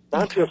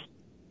 not just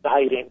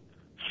dieting.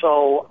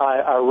 So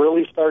I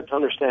really started to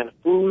understand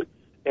food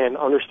and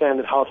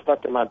understand how it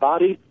affected my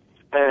body.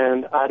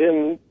 And I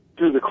didn't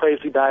do the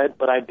crazy diet,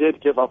 but I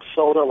did give up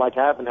soda. Like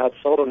I haven't had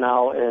soda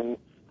now in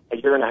a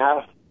year and a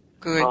half.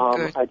 Good.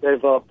 I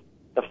gave up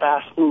the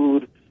fast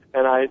food,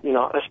 and I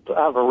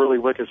have a really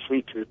wicked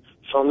sweet tooth.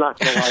 So I'm not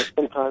going to lie,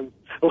 sometimes.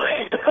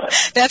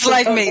 That's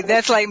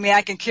like me.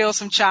 I can kill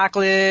some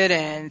chocolate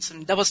and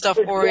some double stuffed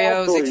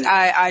Oreos. Exactly.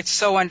 I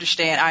so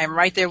understand. I am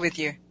right there with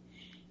you.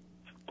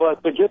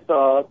 But to get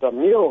the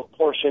meal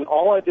portion,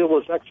 all I did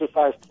was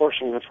exercise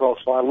portion control.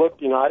 So I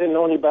looked, I didn't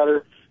know any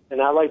better,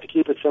 and I like to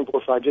keep it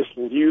simple. So I just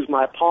used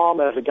my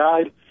palm as a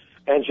guide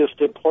and just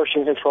did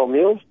portion control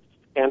meals.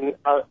 And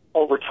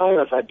over time,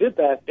 as I did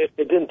that, it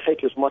didn't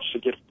take as much to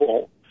get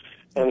full.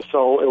 And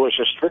so it was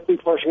just strictly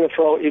portion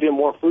control, eating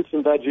more fruits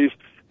and veggies.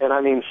 And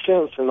I mean,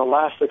 since in the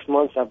last 6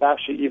 months, I've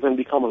actually even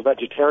become a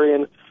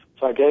vegetarian.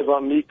 So I gave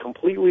up meat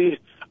completely,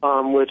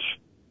 which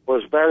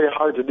was very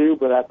hard to do.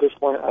 But at this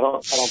point, I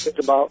don't think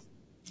about.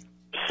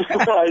 You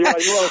want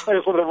to say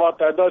something about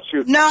that, don't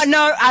you?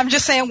 No, I'm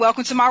just saying,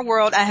 welcome to my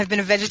world. I have been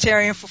a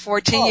vegetarian for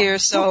 14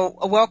 years, so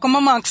welcome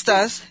amongst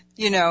us.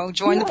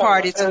 Join the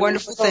party. It's a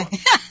wonderful thing.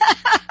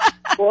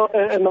 Well,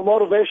 and the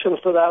motivation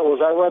for that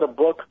was I read a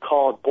book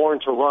called Born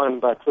to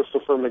Run by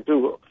Christopher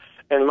McDougall.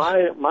 And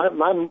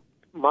my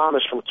mom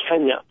is from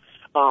Kenya,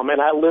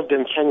 and I lived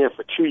in Kenya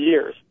for 2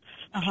 years.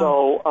 Uh-huh.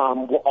 So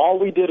all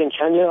we did in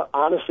Kenya,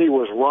 honestly,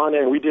 was run,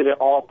 and we did it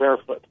all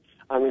barefoot.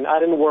 I mean, I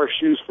didn't wear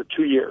shoes for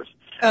 2 years.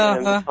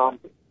 Uh-huh. And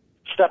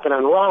stepping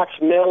on rocks,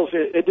 nails,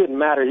 it didn't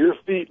matter. Your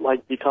feet,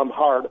 become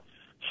hard.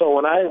 So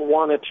when I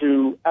wanted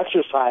to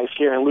exercise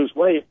here and lose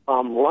weight,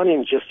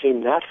 running just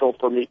seemed natural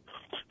for me.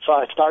 So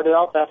I started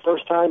out that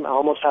first time. I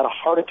almost had a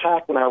heart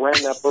attack when I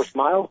ran that first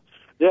mile.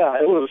 Yeah,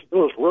 it was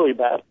really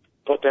bad.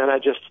 But then I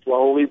just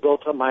slowly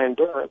built up my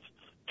endurance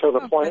to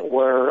the point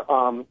where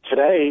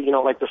today,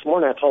 like this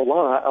morning, I told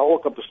Lana, I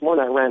woke up this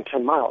morning, I ran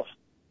 10 miles.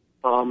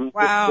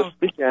 Wow. This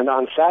weekend,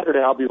 on Saturday,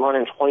 I'll be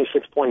running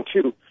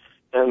 26.2.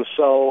 And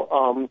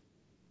so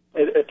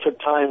it took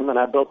time, and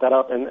I built that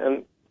up.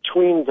 And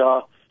between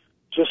the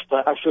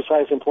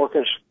exercise and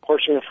portion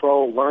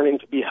control, learning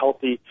to be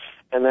healthy,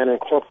 and then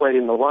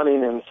incorporating the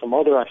running and some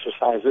other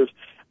exercises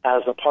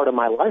as a part of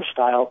my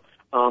lifestyle,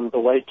 the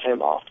weight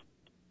came off.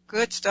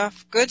 Good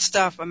stuff.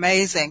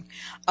 Amazing.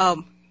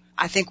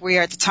 I think we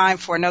are at the time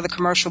for another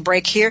commercial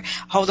break here.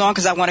 Hold on,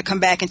 because I want to come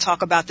back and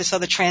talk about this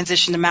other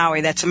transition to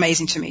Maui. That's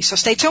amazing to me. So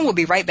stay tuned. We'll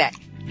be right back.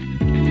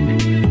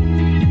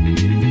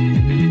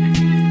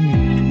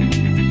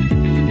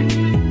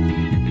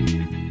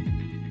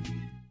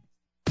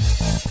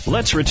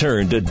 Let's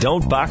return to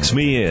Don't Box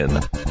Me In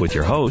with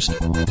your host,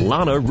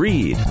 Lana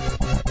Reed.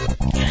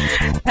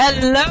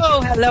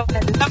 Hello.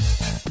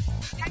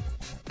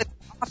 The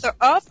author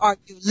of Are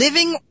You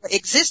Living or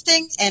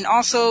Existing? And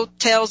also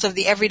Tales of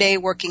the Everyday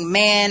Working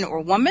Man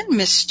or Woman,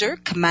 Mr.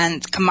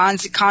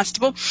 Kimanzi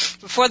Constable.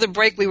 Before the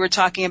break, we were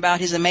talking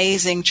about his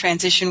amazing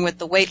transition with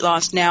the weight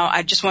loss. Now,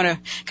 I just want to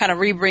kind of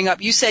re-bring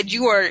up. You said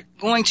you are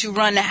going to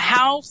run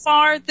how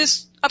far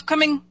this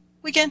upcoming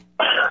weekend?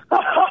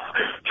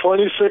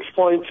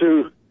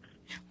 26.2.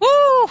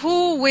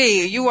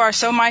 Woo-hoo-wee. You are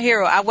so my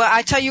hero.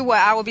 I tell you what,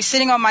 I will be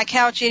sitting on my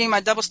couch eating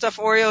my double stuffed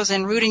Oreos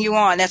and rooting you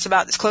on. That's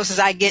about as close as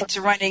I get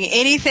to running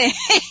anything.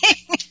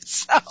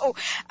 So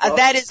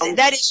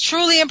that is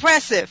truly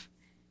impressive.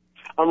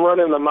 I'm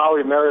running the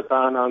Maui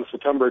Marathon on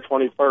September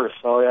 21st,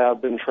 so yeah,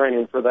 I've been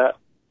training for that.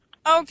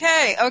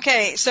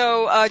 Okay.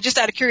 So just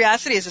out of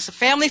curiosity, is this a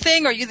family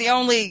thing, or are you the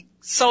only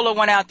solo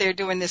one out there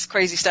doing this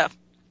crazy stuff?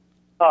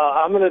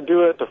 I'm going to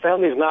do it. The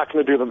family's not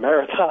going to do the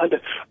marathon.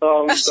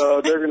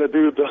 So they're going to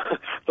do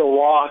the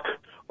walk.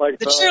 Like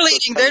the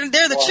cheerleading.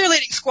 They're the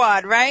cheerleading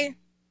squad, right?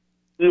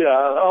 Yeah,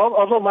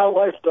 although my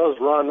wife does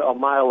run a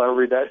mile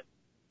every day.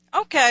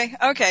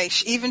 Okay.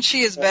 Even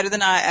she is better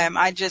than I am.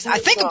 I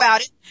think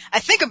about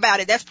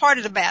it. That's part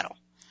of the battle.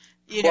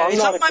 You know, well, I'm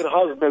not a good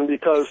husband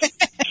because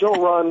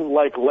she'll run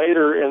like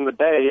later in the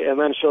day, and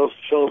then she'll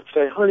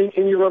say, "Honey,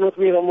 can you run with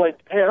me?" And I'm like,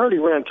 "Hey, I already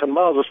ran 10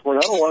 miles this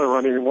morning. I don't want to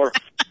run anymore."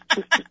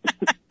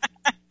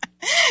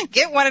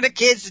 Get one of the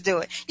kids to do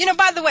it. You know,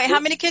 by the way,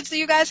 how many kids do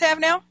you guys have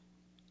now?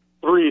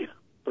 Three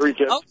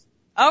kids. Oh,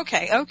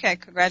 okay.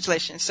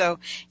 Congratulations. So,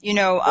 you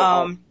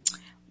know,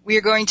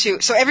 we're going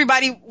to. So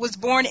everybody was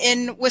born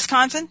in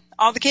Wisconsin.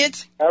 All the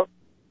kids.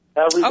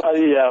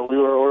 Everybody, yeah.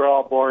 We're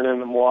all born in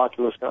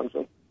Milwaukee,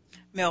 Wisconsin.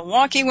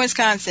 Milwaukee,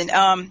 Wisconsin.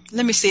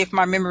 Let me see if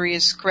my memory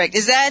is correct.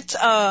 Is that,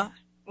 well,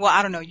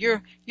 I don't know.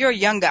 You're a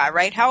young guy,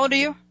 right? How old are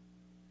you?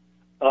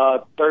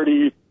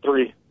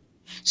 33.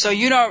 So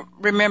you don't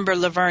remember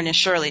Laverne and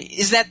Shirley.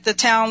 Is that the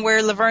town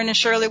where Laverne and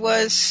Shirley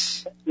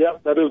was?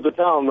 Yep, that is the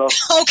town, though.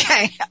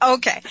 Okay.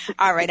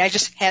 All right. I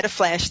just had a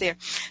flash there.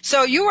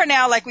 So you are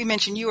now, like we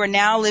mentioned, you are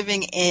now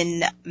living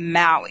in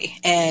Maui,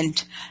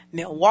 and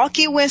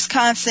Milwaukee,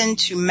 Wisconsin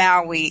to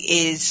Maui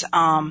is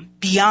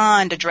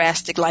beyond a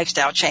drastic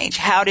lifestyle change.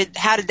 How did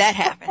that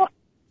happen?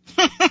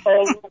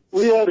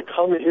 We had to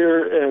come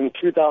here in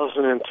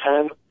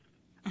 2010,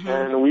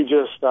 and we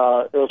just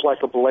it was like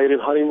a belated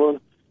honeymoon.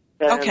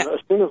 And as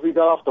soon as we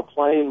got off the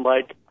plane,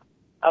 like,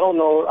 I don't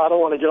know, I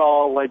don't want to get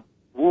all, like,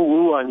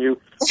 woo-woo on you.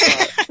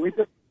 We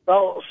just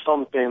felt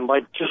something,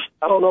 like,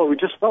 I don't know, we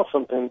just felt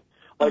something,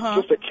 like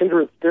just a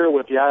kindred spirit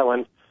with the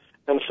island.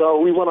 And so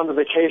we went on the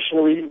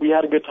vacation. We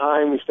had a good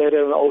time. We stayed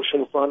at an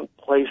oceanfront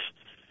place.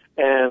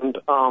 And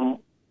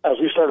as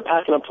we started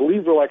packing up to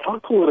leave, we were like, how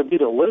cool would it be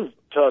to live,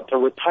 to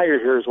retire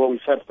here is what we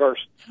said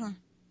first.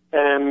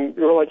 And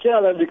we were like,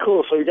 yeah, that'd be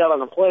cool. So we got on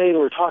the plane.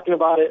 We were talking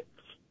about it.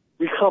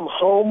 We come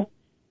home.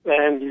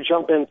 And you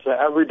jump into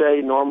everyday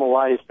normal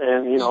life,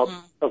 and, you know,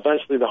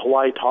 eventually the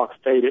Hawaii talk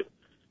faded.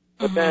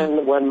 But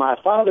then when my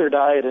father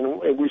died and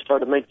we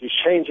started to make these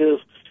changes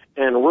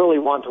and really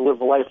want to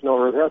live a life no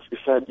regrets, we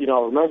said, you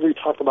know, remember we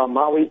talked about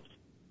Maui?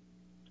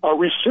 Are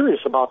we serious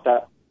about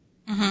that?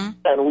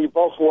 And we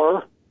both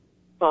were.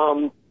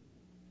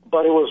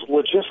 But it was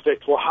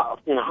logistics. Well, how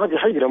are you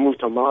going to move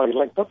to Maui?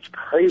 Like, that's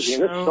crazy.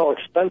 And it's so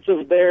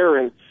expensive there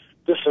and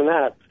this and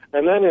that.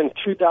 And then in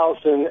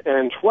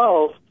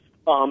 2012,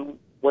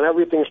 when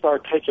everything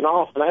started taking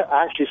off, and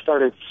I actually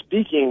started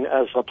speaking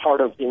as a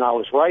part of, you know, I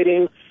was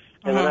writing,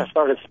 and then I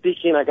started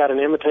speaking. I got an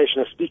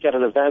invitation to speak at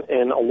an event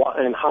in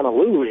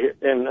Honolulu,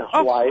 in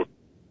Hawaii,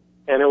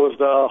 and it was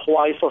the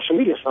Hawaii Social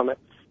Media Summit.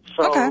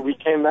 So we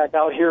came back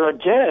out here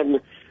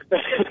again,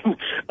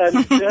 and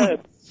again,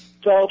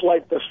 felt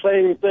like the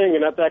same thing.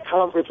 And at that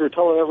conference, we were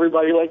telling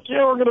everybody, like,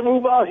 yeah, we're going to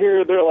move out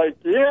here. They're like,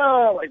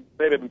 yeah, like,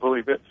 they didn't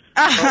believe it.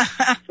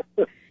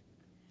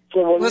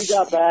 So when we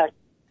got back,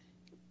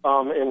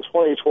 in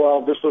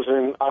 2012, this was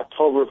in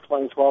October of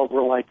 2012,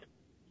 we're like,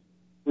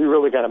 we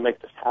really got to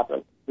make this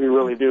happen. We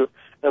really do.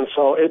 And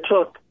so it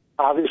took,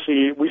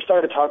 obviously, we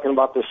started talking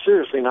about this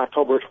seriously in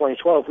October of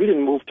 2012. We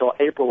didn't move till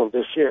April of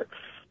this year.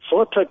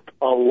 So it took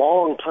a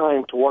long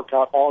time to work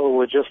out all the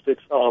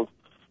logistics of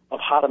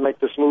how to make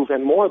this move.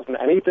 And more than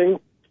anything,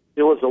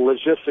 it was the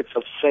logistics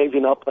of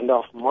saving up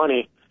enough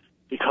money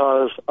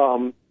because,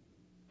 and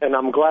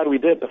I'm glad we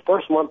did. The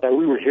first month that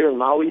we were here in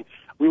Maui,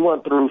 we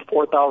went through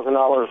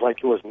 $4,000 like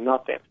it was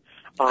nothing.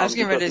 I was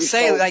getting ready to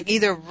say, like,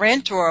 either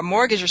rent or a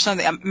mortgage or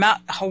something.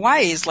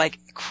 Hawaii is, like,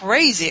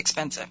 crazy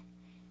expensive.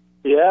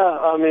 Yeah,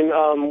 I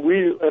mean,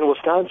 we, in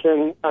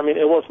Wisconsin, I mean,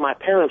 it was my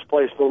parents'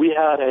 place, but we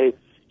had a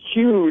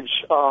huge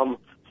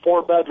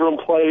 4-bedroom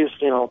place,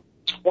 you know,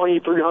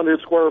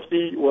 2,300 square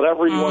feet,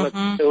 whatever you want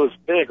to, it was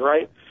big,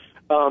 right?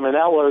 And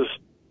that was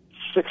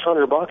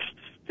 $600.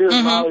 Here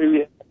in Maui, we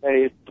had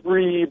a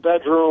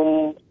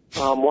 3-bedroom,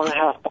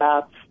 1.5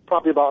 bath,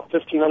 probably about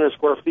 1,500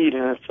 square feet,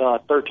 and it's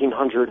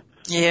 1,300.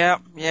 Yeah.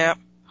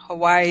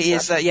 Hawaii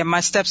is, my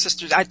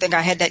stepsisters, I think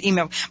I had that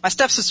email. My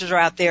stepsisters are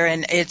out there,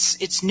 and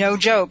it's no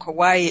joke.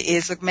 Hawaii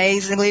is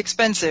amazingly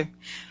expensive.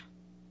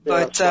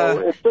 But,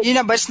 you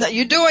know, but it's not,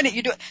 you're doing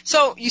it.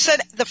 So you said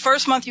the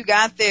first month you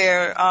got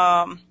there,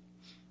 I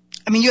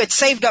mean, you had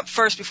saved up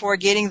first before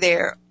getting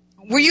there.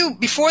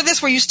 Before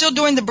this, were you still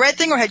doing the bread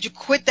thing, or had you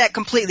quit that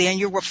completely and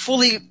you were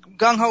fully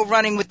gung-ho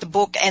running with the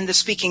book and the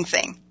speaking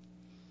thing?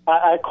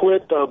 I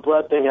quit the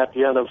bread thing at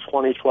the end of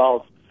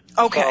 2012.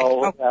 Okay.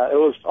 So, it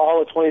was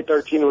all of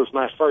 2013 was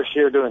my first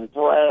year doing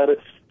bread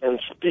and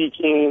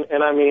speaking.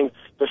 And I mean,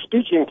 the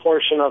speaking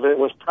portion of it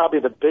was probably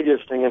the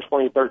biggest thing in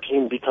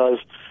 2013 because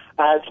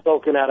I had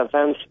spoken at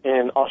events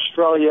in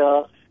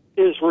Australia,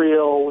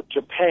 Israel,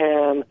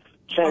 Japan,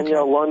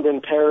 Kenya,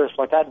 London, Paris.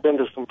 Like, I'd been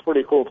to some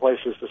pretty cool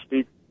places to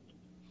speak.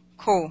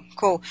 Cool.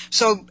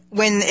 So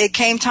when it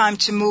came time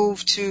to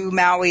move to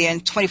Maui in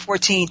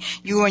 2014,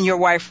 you and your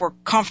wife were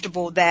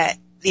comfortable that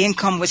the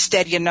income was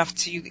steady enough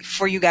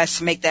for you guys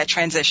to make that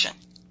transition.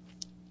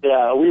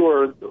 Yeah, we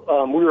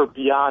were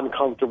beyond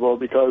comfortable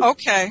because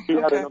we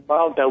had an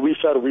amount that we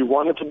said we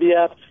wanted to be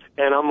at,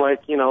 and I'm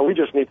like, we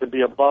just need to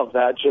be above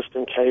that just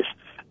in case.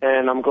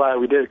 And I'm glad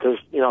we did because,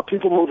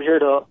 people move here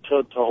to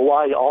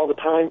Hawaii all the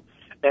time,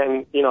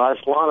 and, as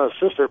Lana's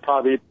sister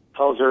probably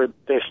tells her,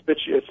 it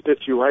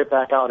spits you right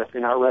back out if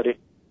you're not ready.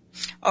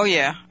 Oh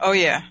yeah.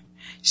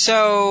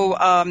 So,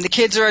 the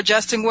kids are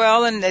adjusting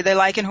well and they're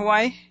liking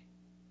Hawaii?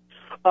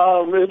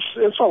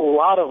 It's a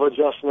lot of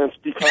adjustments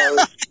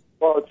because,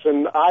 well, it's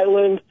an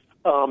island.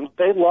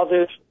 They love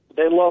it.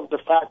 They love the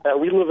fact that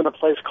we live in a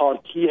place called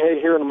Kihei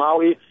here in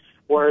Maui,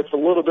 where it's a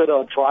little bit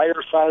of a drier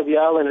side of the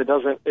island.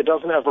 It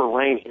doesn't ever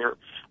rain here.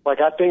 Like,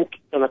 I think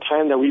in the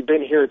time that we've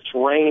been here, it's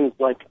rained,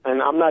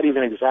 and I'm not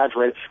even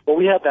exaggerating. Well,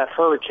 we had that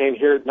hurricane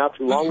here not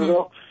too long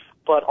ago,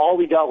 but all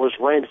we got was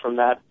rain from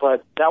that.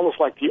 But that was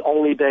like the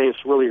only day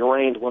it's really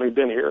rained when we've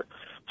been here.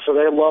 So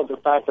they love the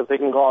fact that they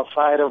can go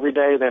outside every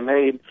day. They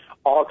made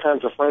all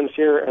kinds of friends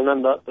here. And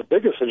then the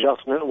biggest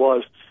adjustment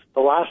was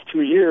the last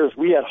 2 years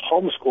we had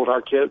homeschooled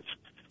our kids.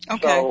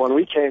 Okay. So when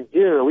we came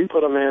here, we put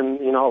them in,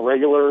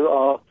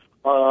 regular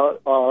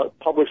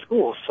public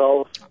schools.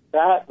 So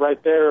that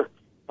right there,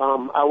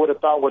 I would have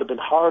thought would have been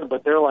hard,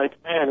 but they're like,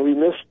 man, we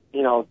miss,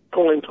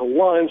 going to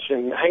lunch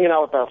and hanging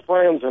out with our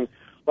friends. And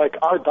like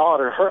our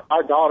daughter,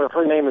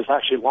 her name is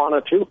actually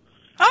Lana too.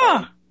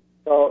 Oh.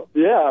 So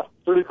yeah,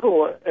 pretty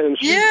cool. And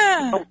she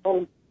comes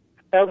home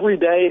every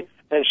day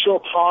and she'll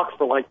talk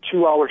for like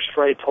 2 hours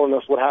straight telling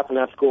us what happened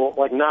at school,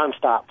 like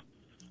nonstop.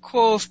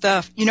 Cool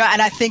stuff. And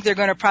I think they're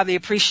going to probably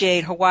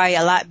appreciate Hawaii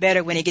a lot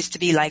better when it gets to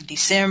be like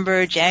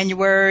December,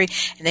 January,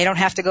 and they don't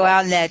have to go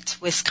out in that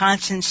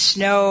Wisconsin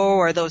snow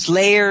or those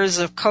layers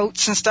of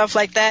coats and stuff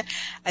like that.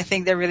 I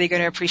think they're really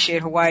going to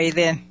appreciate Hawaii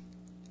then.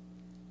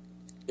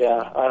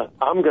 Yeah,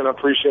 I'm going to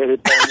appreciate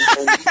it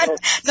then.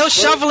 No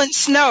shoveling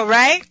snow,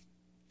 right?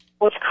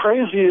 What's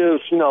crazy is,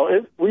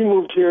 we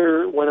moved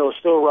here when it was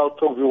still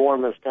relatively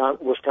warm in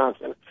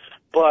Wisconsin,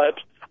 but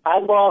I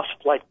lost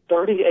like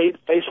 38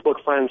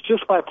 Facebook friends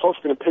just by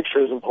posting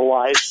pictures of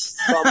Hawaii.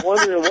 So I'm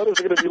wondering what is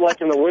it going to be like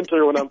in the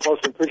winter when I'm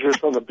posting pictures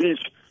from the beach.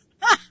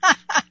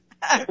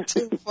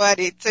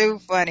 Too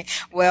funny.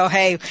 Well,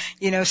 hey,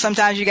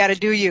 sometimes you got to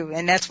do you,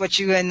 and that's what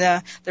you and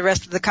the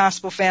rest of the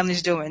Constable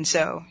family's doing.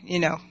 So,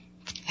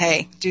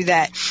 hey, do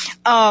that.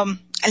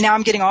 And now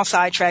I'm getting all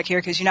sidetracked here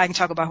because, I can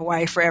talk about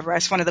Hawaii forever.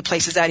 It's one of the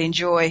places I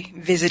enjoy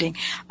visiting.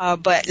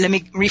 But let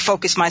me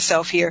refocus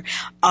myself here.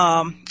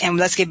 And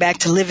let's get back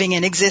to living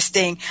and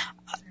existing.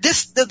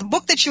 The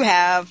book that you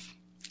have,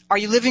 Are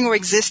You Living or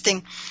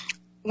Existing?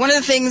 One of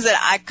the things that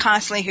I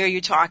constantly hear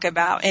you talk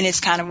about, and it's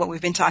kind of what we've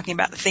been talking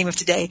about, the theme of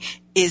today,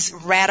 is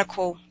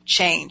radical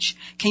change.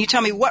 Can you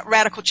tell me what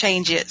radical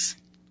change is?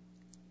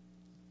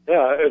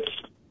 Yeah,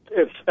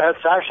 it's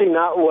actually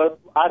not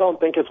I don't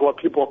think it's what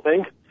people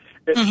think.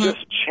 It's just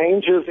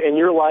changes in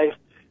your life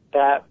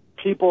that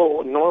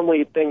people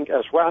normally think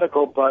as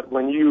radical, but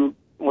when you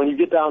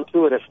get down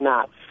to it, it's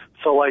not.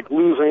 So like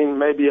losing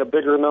maybe a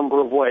bigger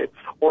number of weight,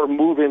 or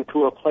moving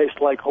to a place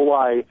like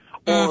Hawaii,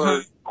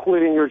 or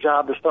quitting your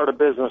job to start a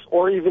business,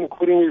 or even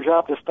quitting your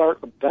job to start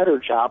a better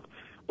job.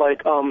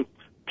 Like,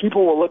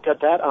 people will look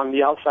at that on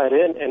the outside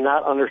in and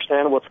not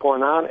understand what's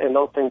going on, and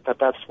they'll think that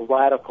that's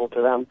radical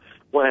to them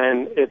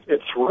when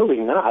it's really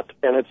not,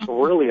 and it's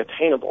really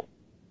attainable.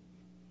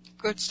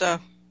 Good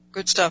stuff.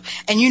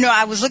 And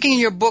I was looking in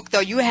your book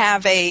though, you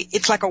have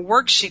it's like a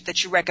worksheet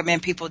that you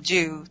recommend people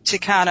do to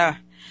kind of,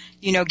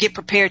 get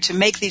prepared to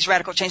make these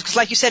radical changes. Because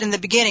like you said in the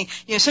beginning,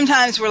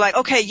 sometimes we're like,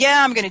 okay,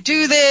 yeah, I'm going to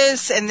do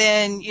this. And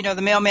then,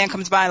 the mailman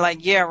comes by and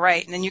like, yeah,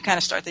 right. And then you kind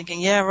of start thinking,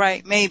 yeah,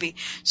 right, maybe.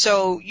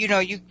 So, you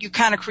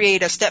kind of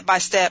create a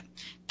step-by-step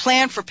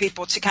plan for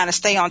people to kind of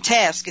stay on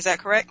task. Is that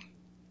correct?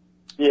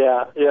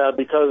 Yeah,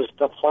 because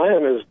the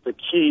plan is the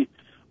key.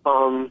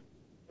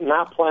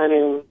 Not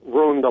planning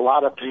ruined a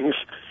lot of things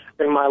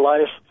in my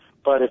life,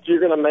 but if you're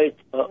going to make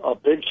a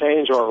big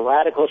change or a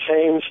radical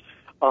change,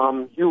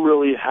 you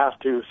really have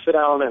to sit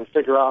down and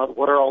figure out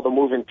what are all the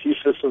moving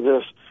pieces of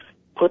this,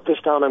 put this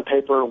down on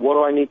paper, what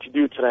do I need to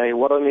do today,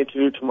 what do I need to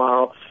do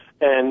tomorrow,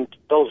 and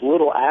those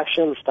little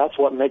actions, that's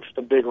what makes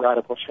the big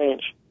radical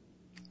change.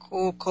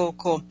 Cool.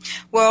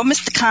 Well,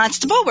 Mr.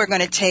 Constable, we're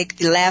going to take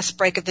the last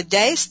break of the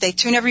day. Stay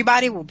tuned,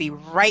 everybody. We'll be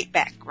right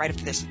back right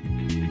after this.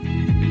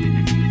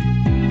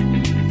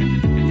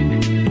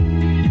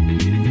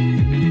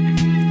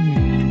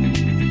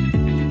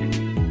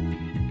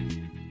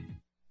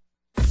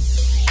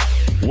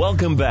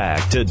 Welcome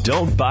back to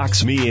Don't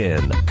Box Me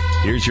In.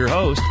 Here's your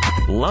host,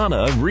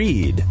 Lana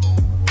Reed.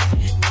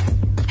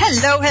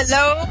 Hello.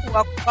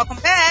 Welcome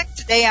back.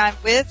 Today I'm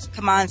with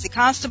Kimanzi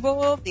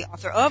Constable, the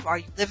author of Are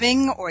You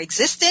Living or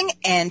Existing?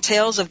 And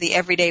Tales of the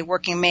Everyday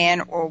Working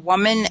Man or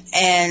Woman.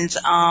 And,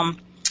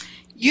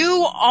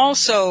 you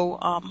also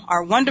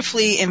are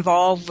wonderfully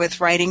involved with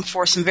writing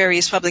for some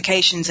various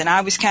publications, and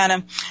I was kind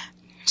of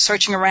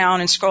searching around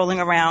and scrolling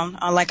around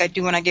like I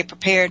do when I get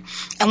prepared.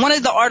 And one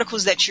of the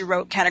articles that you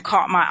wrote kind of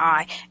caught my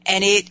eye,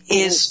 and it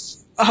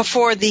is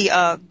for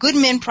the Good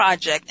Men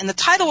Project. And the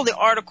title of the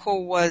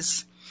article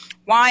was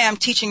Why I'm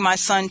Teaching My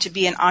Son to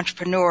Be an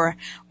Entrepreneur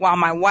While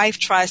My Wife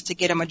Tries to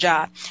Get Him a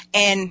Job.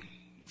 And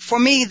for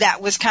me,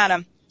 that was kind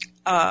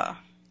of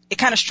it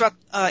kind of struck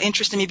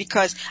interest in me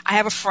because I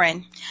have a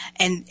friend,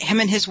 and him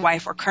and his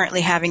wife are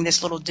currently having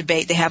this little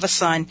debate. They have a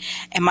son,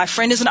 and my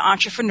friend is an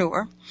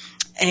entrepreneur,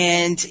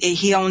 and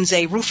he owns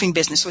a roofing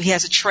business, so he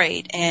has a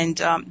trade, and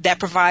that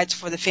provides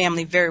for the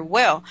family very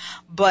well.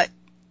 But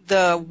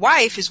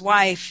his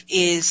wife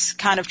is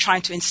kind of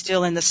trying to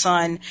instill in the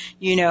son,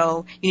 you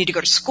need to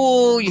go to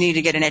school, you need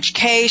to get an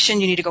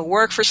education, you need to go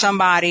work for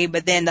somebody.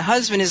 But then the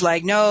husband is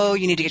like, no,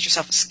 you need to get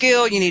yourself a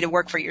skill, you need to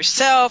work for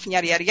yourself, and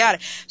yada, yada, yada.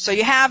 So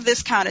you have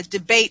this kind of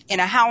debate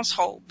in a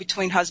household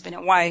between husband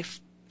and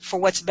wife for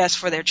what's best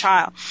for their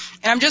child.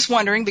 And I'm just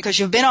wondering, because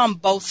you've been on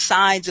both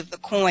sides of the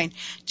coin,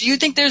 do you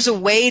think there's a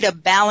way to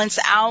balance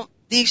out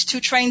these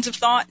two trains of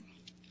thought?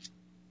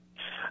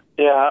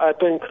 Yeah, I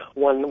think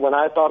when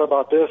I thought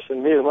about this,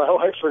 and me and my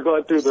wife were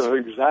going through the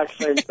exact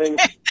same thing,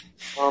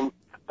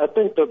 I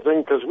think the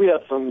thing, because we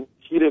had some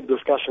heated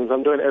discussions,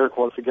 I'm doing air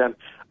quotes again,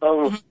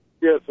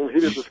 we had some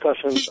heated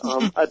discussions,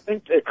 I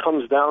think it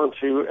comes down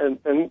to,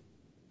 and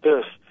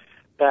this,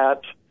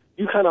 that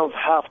you kind of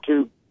have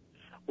to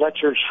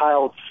let your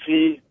child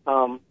see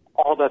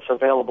all that's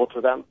available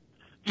to them.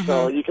 Mm-hmm.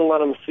 So you can let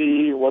them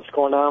see what's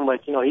going on,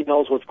 like, he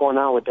knows what's going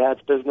on with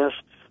dad's business.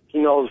 He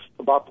knows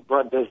about the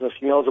bread business.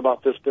 He knows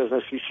about this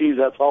business. He sees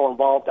that's all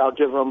involved. I'll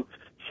give him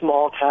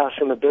small tasks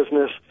in the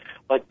business,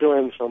 like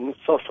doing some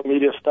social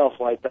media stuff,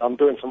 like I'm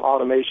doing some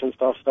automation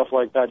stuff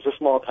like that, just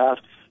small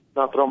tasks,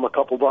 not throw him a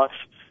couple bucks.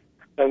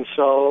 And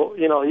so,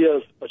 he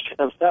has a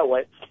chance that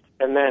way.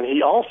 And then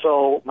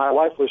my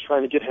wife was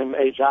trying to get him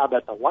a job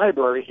at the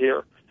library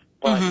here,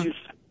 but he's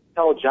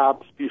held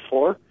jobs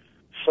before.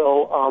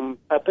 So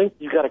I think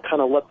you got to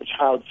kind of let the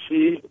child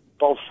see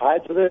both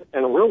sides of it.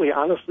 And really,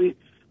 honestly,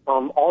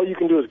 all you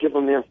can do is give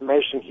him the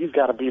information. He's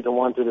got to be the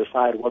one to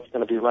decide what's going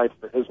to be right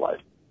for his life.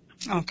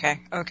 Okay.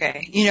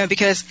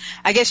 Because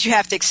I guess you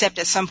have to accept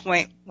at some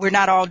point we're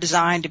not all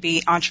designed to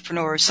be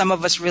entrepreneurs. Some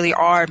of us really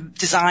are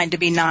designed to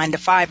be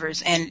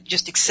 9-to-5ers, and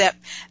just accept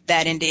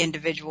that into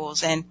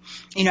individuals. And,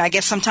 I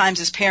guess sometimes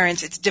as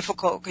parents it's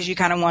difficult because you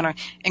kind of want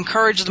to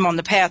encourage them on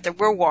the path that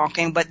we're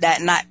walking, but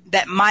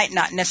that might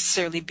not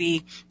necessarily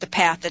be the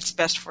path that's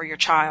best for your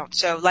child.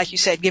 So like you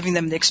said, giving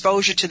them the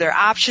exposure to their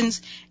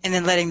options and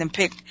then letting them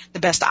pick the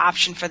best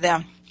option for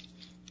them.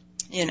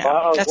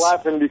 I was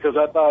laughing because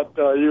I thought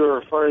you were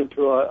referring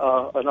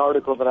to an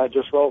article that I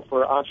just wrote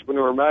for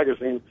Entrepreneur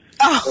Magazine.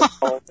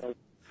 Called,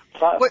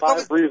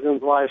 five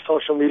reasons why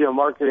social media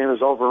marketing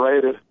is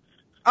overrated.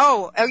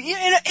 Oh,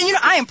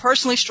 I am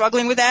personally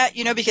struggling with that,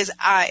 because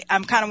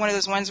I'm kind of one of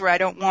those ones where I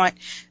don't want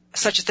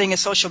such a thing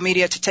as social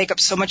media to take up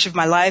so much of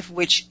my life,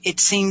 which it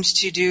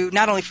seems to do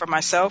not only for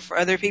myself, for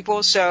other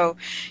people. So,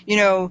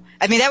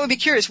 that would be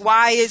curious.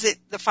 Why is it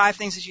the 5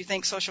 things that you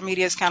think social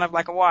media is kind of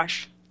like a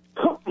wash?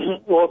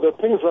 Well, the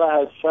things that I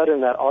had said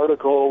in that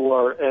article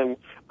were, and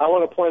I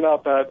want to point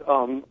out that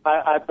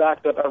I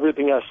backed up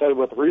everything I said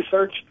with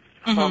research,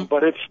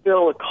 but it's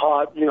still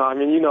caught,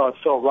 it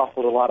still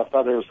ruffled a lot of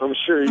feathers. I'm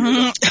sure you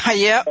know.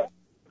 Yep.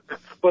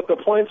 But the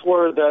points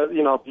were that,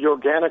 the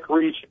organic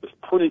reach is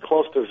pretty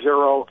close to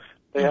zero.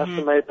 They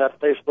estimate that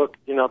Facebook,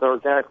 the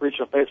organic reach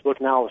of Facebook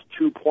now is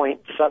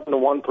 2.7 to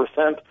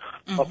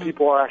 1% of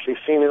people are actually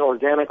seeing it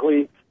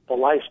organically. The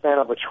lifespan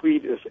of a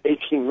tweet is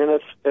 18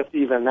 minutes, if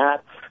even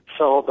that.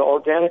 So the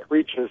organic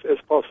reach is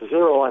close to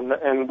zero,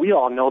 and we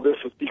all know this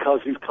is because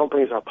these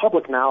companies are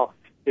public now.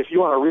 If you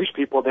want to reach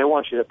people, they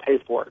want you to pay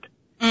for it.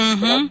 So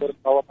that's what it's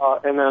all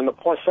about. And then the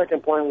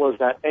second point was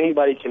that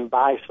anybody can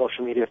buy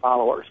social media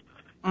followers.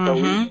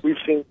 So we've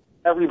seen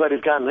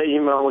everybody's gotten the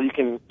email. You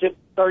can get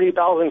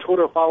 30,000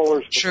 Twitter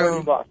followers for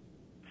 $30.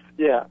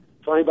 Yeah,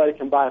 so anybody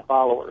can buy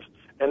followers.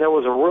 And there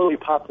was a really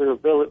popular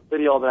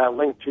video that I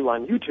linked to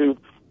on YouTube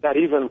that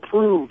even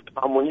proved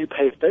when you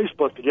pay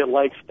Facebook to get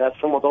likes that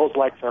some of those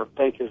likes are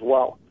fake as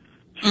well.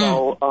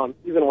 So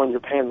even when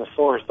you're paying the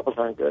source, those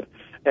aren't good.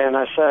 And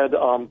I said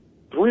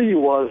 3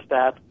 was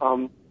that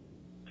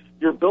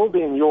you're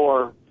building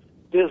your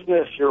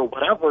business, your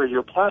whatever,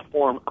 your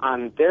platform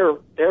on their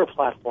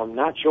platform,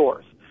 not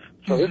yours.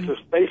 So this is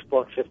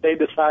Facebook's. If they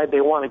decide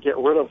they want to get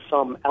rid of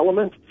some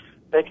element,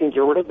 they can get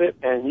rid of it,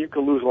 and you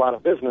can lose a lot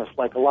of business.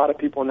 Like a lot of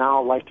people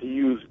now like to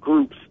use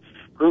groups.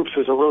 Groups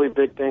is a really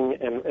big thing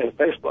in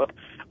Facebook.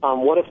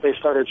 What if they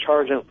started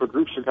charging for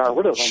groups or got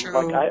rid of them? True.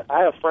 Like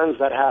I have friends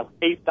that have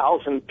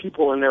 8,000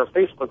 people in their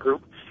Facebook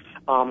group.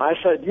 I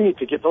said, you need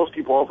to get those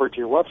people over to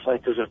your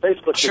website, because if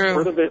Facebook gets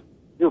rid of it,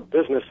 your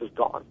business is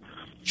gone.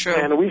 True.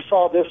 And we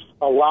saw this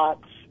a lot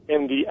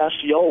in the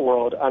SEO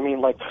world. I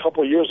mean, like a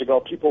couple of years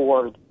ago, people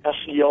were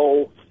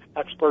SEO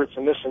experts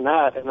and this and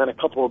that, and then a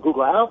couple of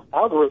Google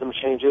algorithm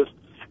changes,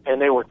 and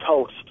they were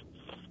toast.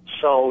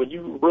 So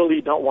you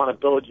really don't want to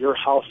build your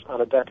house on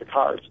a deck of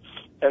cards.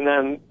 And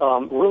then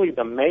really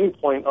the main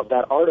point of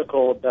that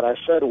article that I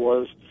said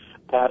was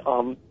that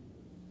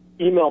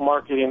email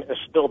marketing is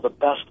still the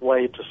best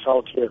way to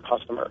sell to your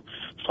customer.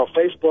 So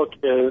Facebook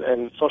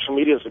and social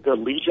media is a good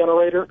lead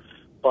generator,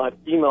 but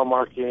email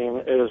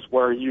marketing is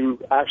where you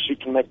actually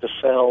can make the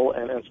sale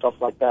and stuff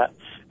like that.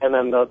 And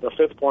then the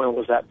fifth point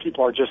was that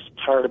people are just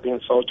tired of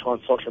being sold to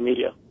on social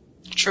media.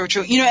 True.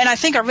 And I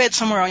think I read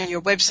somewhere on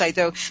your website,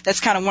 though, that's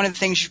kind of one of the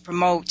things you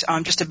promote,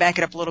 just to back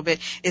it up a little bit,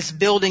 is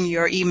building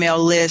your email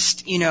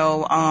list,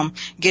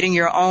 getting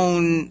your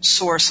own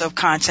source of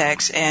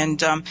contacts. And,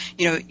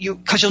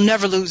 because you'll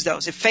never lose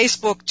those. If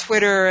Facebook,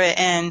 Twitter,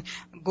 and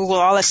Google,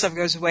 all that stuff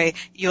goes away,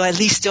 you'll at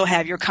least still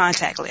have your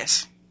contact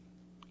list.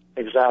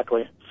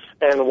 Exactly.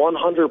 And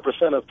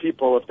 100% of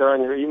people, if they're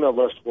on your email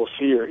list, will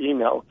see your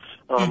email,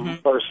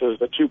 versus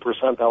the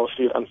 2% that will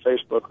see it on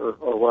Facebook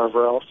or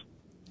wherever else.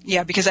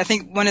 Yeah, because I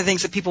think one of the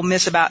things that people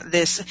miss about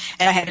this,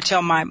 and I had to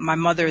tell my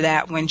mother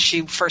that when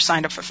she first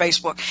signed up for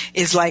Facebook,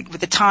 is like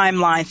with the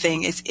timeline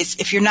thing, it's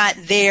if you're not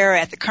there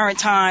at the current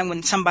time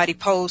when somebody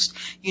posts,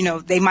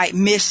 they might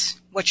miss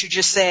what you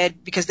just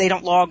said because they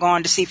don't log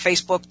on to see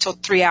Facebook till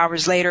 3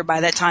 hours later.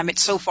 By that time,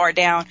 it's so far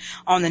down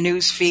on the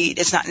news feed.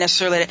 It's not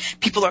necessarily that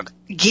people are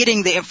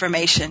getting the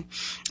information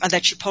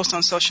that you post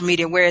on social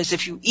media, whereas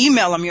if you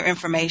email them your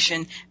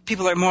information,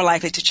 people are more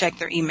likely to check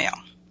their email.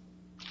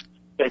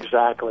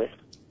 Exactly.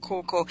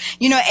 Cool.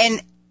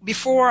 And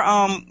before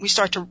we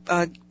start to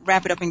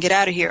wrap it up and get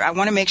out of here, I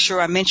want to make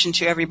sure I mention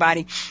to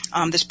everybody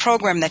this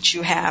program that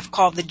you have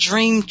called the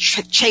Dream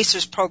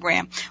Chasers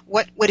Program.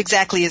 What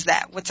exactly is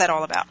that? What's that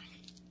all about?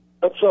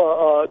 That's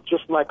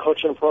just my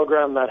coaching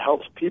program that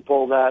helps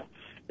people that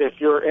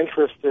if you're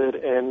interested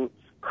in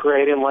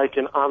creating like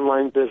an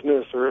online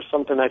business or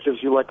something that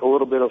gives you like a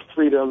little bit of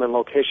freedom and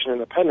location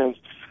independence,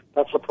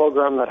 that's a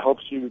program that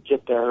helps you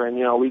get there. And,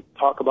 we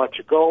talk about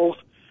your goals.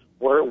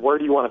 Where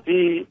do you want to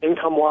be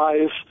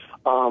income-wise,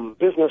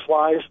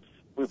 business-wise?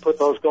 We put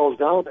those goals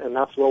down, and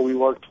that's what we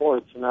work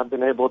towards. And I've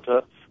been able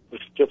to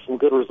get some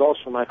good results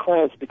from my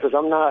clients because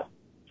I'm not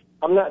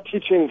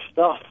teaching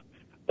stuff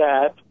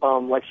that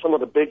like some of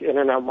the big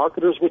internet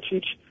marketers would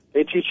teach.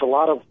 They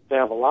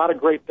have a lot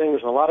of great things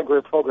and a lot of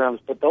great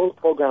programs, but those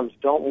programs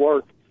don't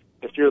work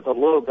if you're the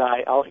little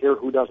guy out here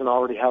who doesn't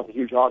already have a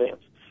huge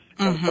audience.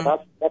 Mm-hmm. And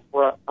so that's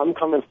where I'm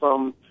coming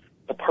from,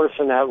 the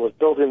person that was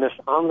building this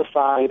on the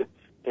side.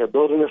 They're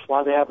building this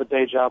while they have a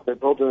day job. They're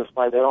building this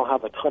while they don't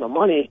have a ton of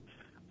money.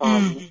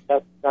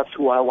 That's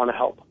who I want to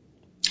help.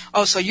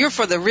 Oh, so you're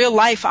for the real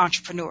life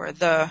entrepreneur,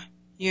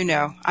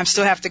 I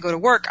still have to go to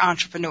work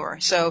entrepreneur.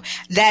 So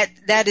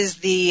that is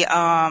the,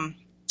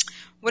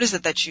 what is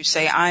it that you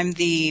say?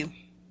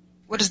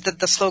 What is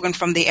the slogan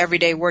from the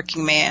Everyday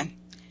Working Man?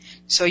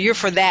 So you're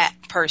for that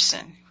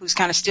person who's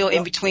kind of still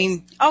in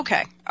between.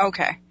 Okay.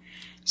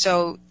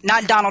 So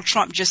not Donald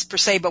Trump just per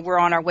se, but we're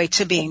on our way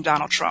to being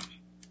Donald Trump.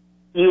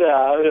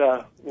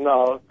 Yeah,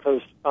 no,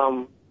 because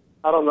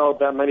I don't know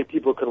that many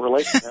people could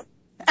relate to him.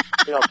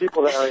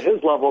 People that are at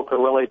his level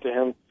could relate to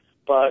him,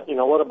 but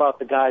what about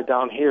the guy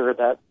down here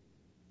that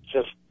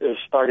just is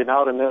starting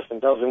out in this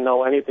and doesn't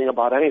know anything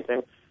about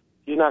anything?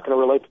 He's not going to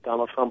relate to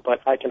Donald Trump,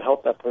 but I can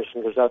help that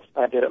person because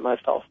I did it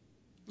myself.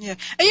 Yeah.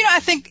 And, I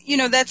think,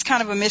 that's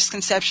kind of a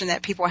misconception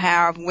that people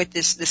have with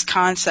this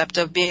concept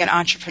of being an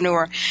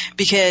entrepreneur,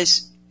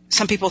 because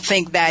some people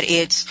think that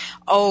it's,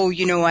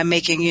 I'm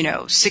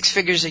making, 6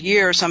 figures a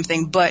year or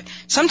something. But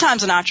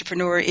sometimes an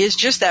entrepreneur is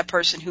just that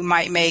person who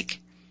might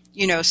make,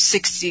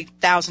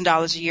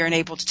 $60,000 a year and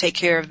able to take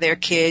care of their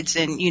kids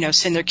and,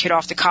 send their kid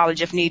off to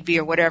college if need be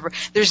or whatever.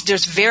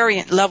 There's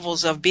variant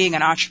levels of being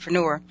an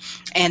entrepreneur,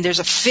 and there's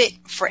a fit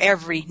for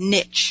every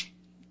niche.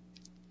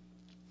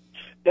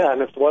 Yeah,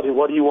 and what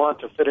do you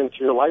want to fit into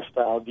your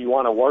lifestyle? Do you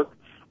want to work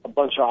a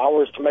bunch of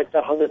hours to make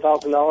that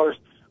 $100,000?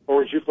 Or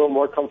would you feel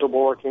more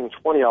comfortable working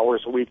 20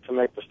 hours a week to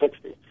make the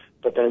 60?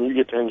 But then you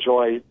get to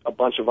enjoy a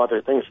bunch of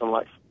other things in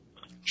life.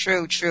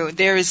 True.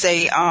 There is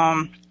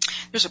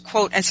there's a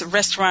quote at a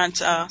restaurant,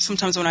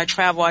 sometimes when I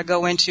travel, I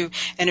go into,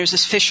 and there's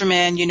this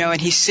fisherman,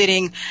 and he's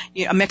sitting,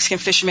 a Mexican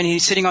fisherman, and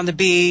he's sitting on the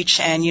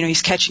beach, and,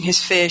 he's catching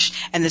his fish,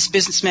 and this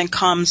businessman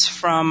comes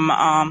from,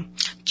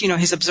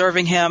 he's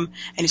observing him,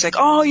 and he's like,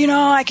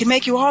 I can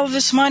make you all of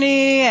this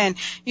money, and,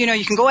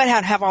 you can go ahead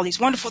and have all these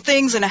wonderful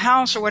things in a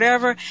house or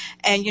whatever,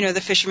 and,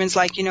 the fisherman's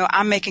like,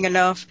 I'm making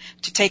enough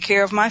to take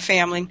care of my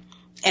family,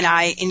 and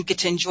I get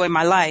to enjoy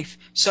my life.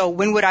 So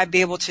when would I be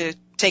able to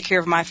take care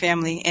of my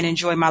family and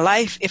enjoy my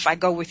life if I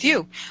go with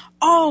you?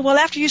 Oh, well,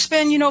 after you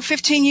spend,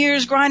 15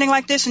 years grinding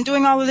like this and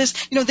doing all of this,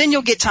 then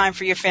you'll get time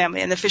for your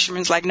family. And the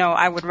fisherman's like, no,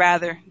 I would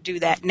rather do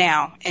that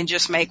now and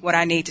just make what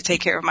I need to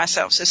take care of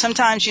myself. So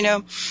sometimes,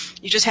 you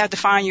just have to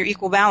find your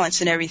equal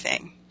balance in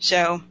everything.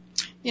 So,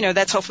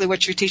 that's hopefully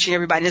what you're teaching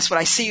everybody. That's what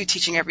I see you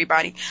teaching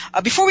everybody.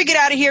 Before we get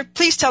out of here,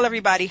 please tell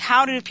everybody,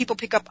 how do people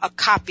pick up a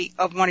copy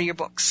of one of your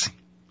books?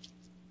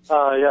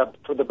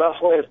 For the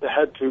best way is to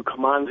head to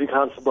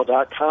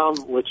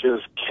KimanziConstable.com, which is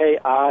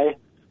KimanziConstable.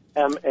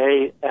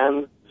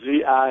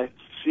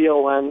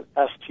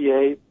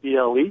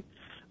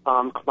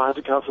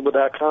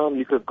 KamanziConstable.com.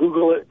 You could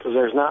Google it because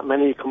there's not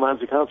many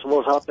Kamanzi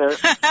Constables out there.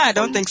 I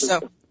don't think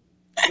so.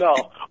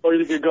 No. Or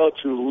you could go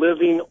to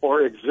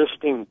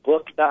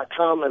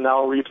livingorexistingbook.com, and that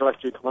will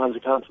redirect you to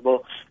Kamanzi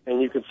Constable,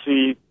 and you can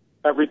see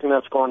everything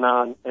that's going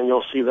on, and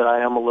you'll see that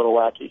I am a little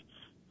wacky.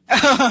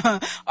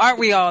 Aren't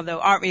we all, though?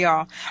 Aren't we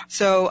all?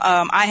 So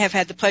I have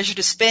had the pleasure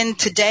to spend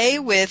today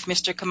with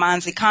Mr.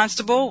 Kamanzi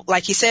Constable.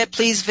 Like he said,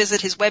 please visit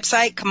his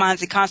website,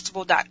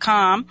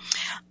 KamanziConstable.com,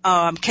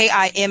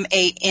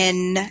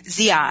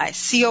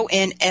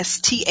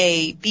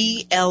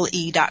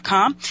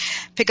 KIMANZICONSTABLE.com.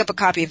 Pick up a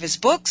copy of his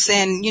books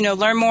and,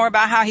 learn more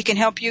about how he can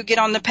help you get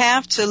on the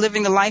path to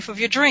living the life of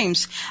your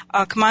dreams.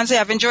 Kamanzi,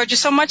 I've enjoyed you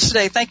so much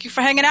today. Thank you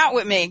for hanging out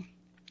with me.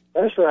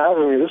 Thanks for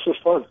having me. This was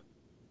fun.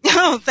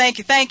 Oh, thank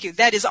you.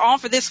 That is all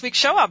for this week's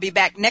show. I'll be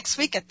back next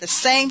week at the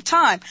same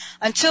time.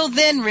 Until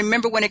then,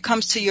 remember, when it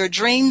comes to your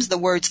dreams, the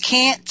words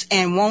can't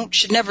and won't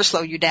should never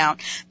slow you down.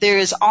 There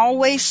is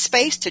always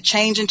space to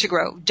change and to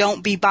grow.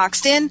 Don't be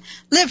boxed in.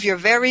 Live your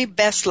very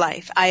best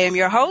life. I am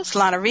your host,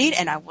 Lana Reed,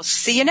 and I will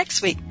see you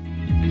next week.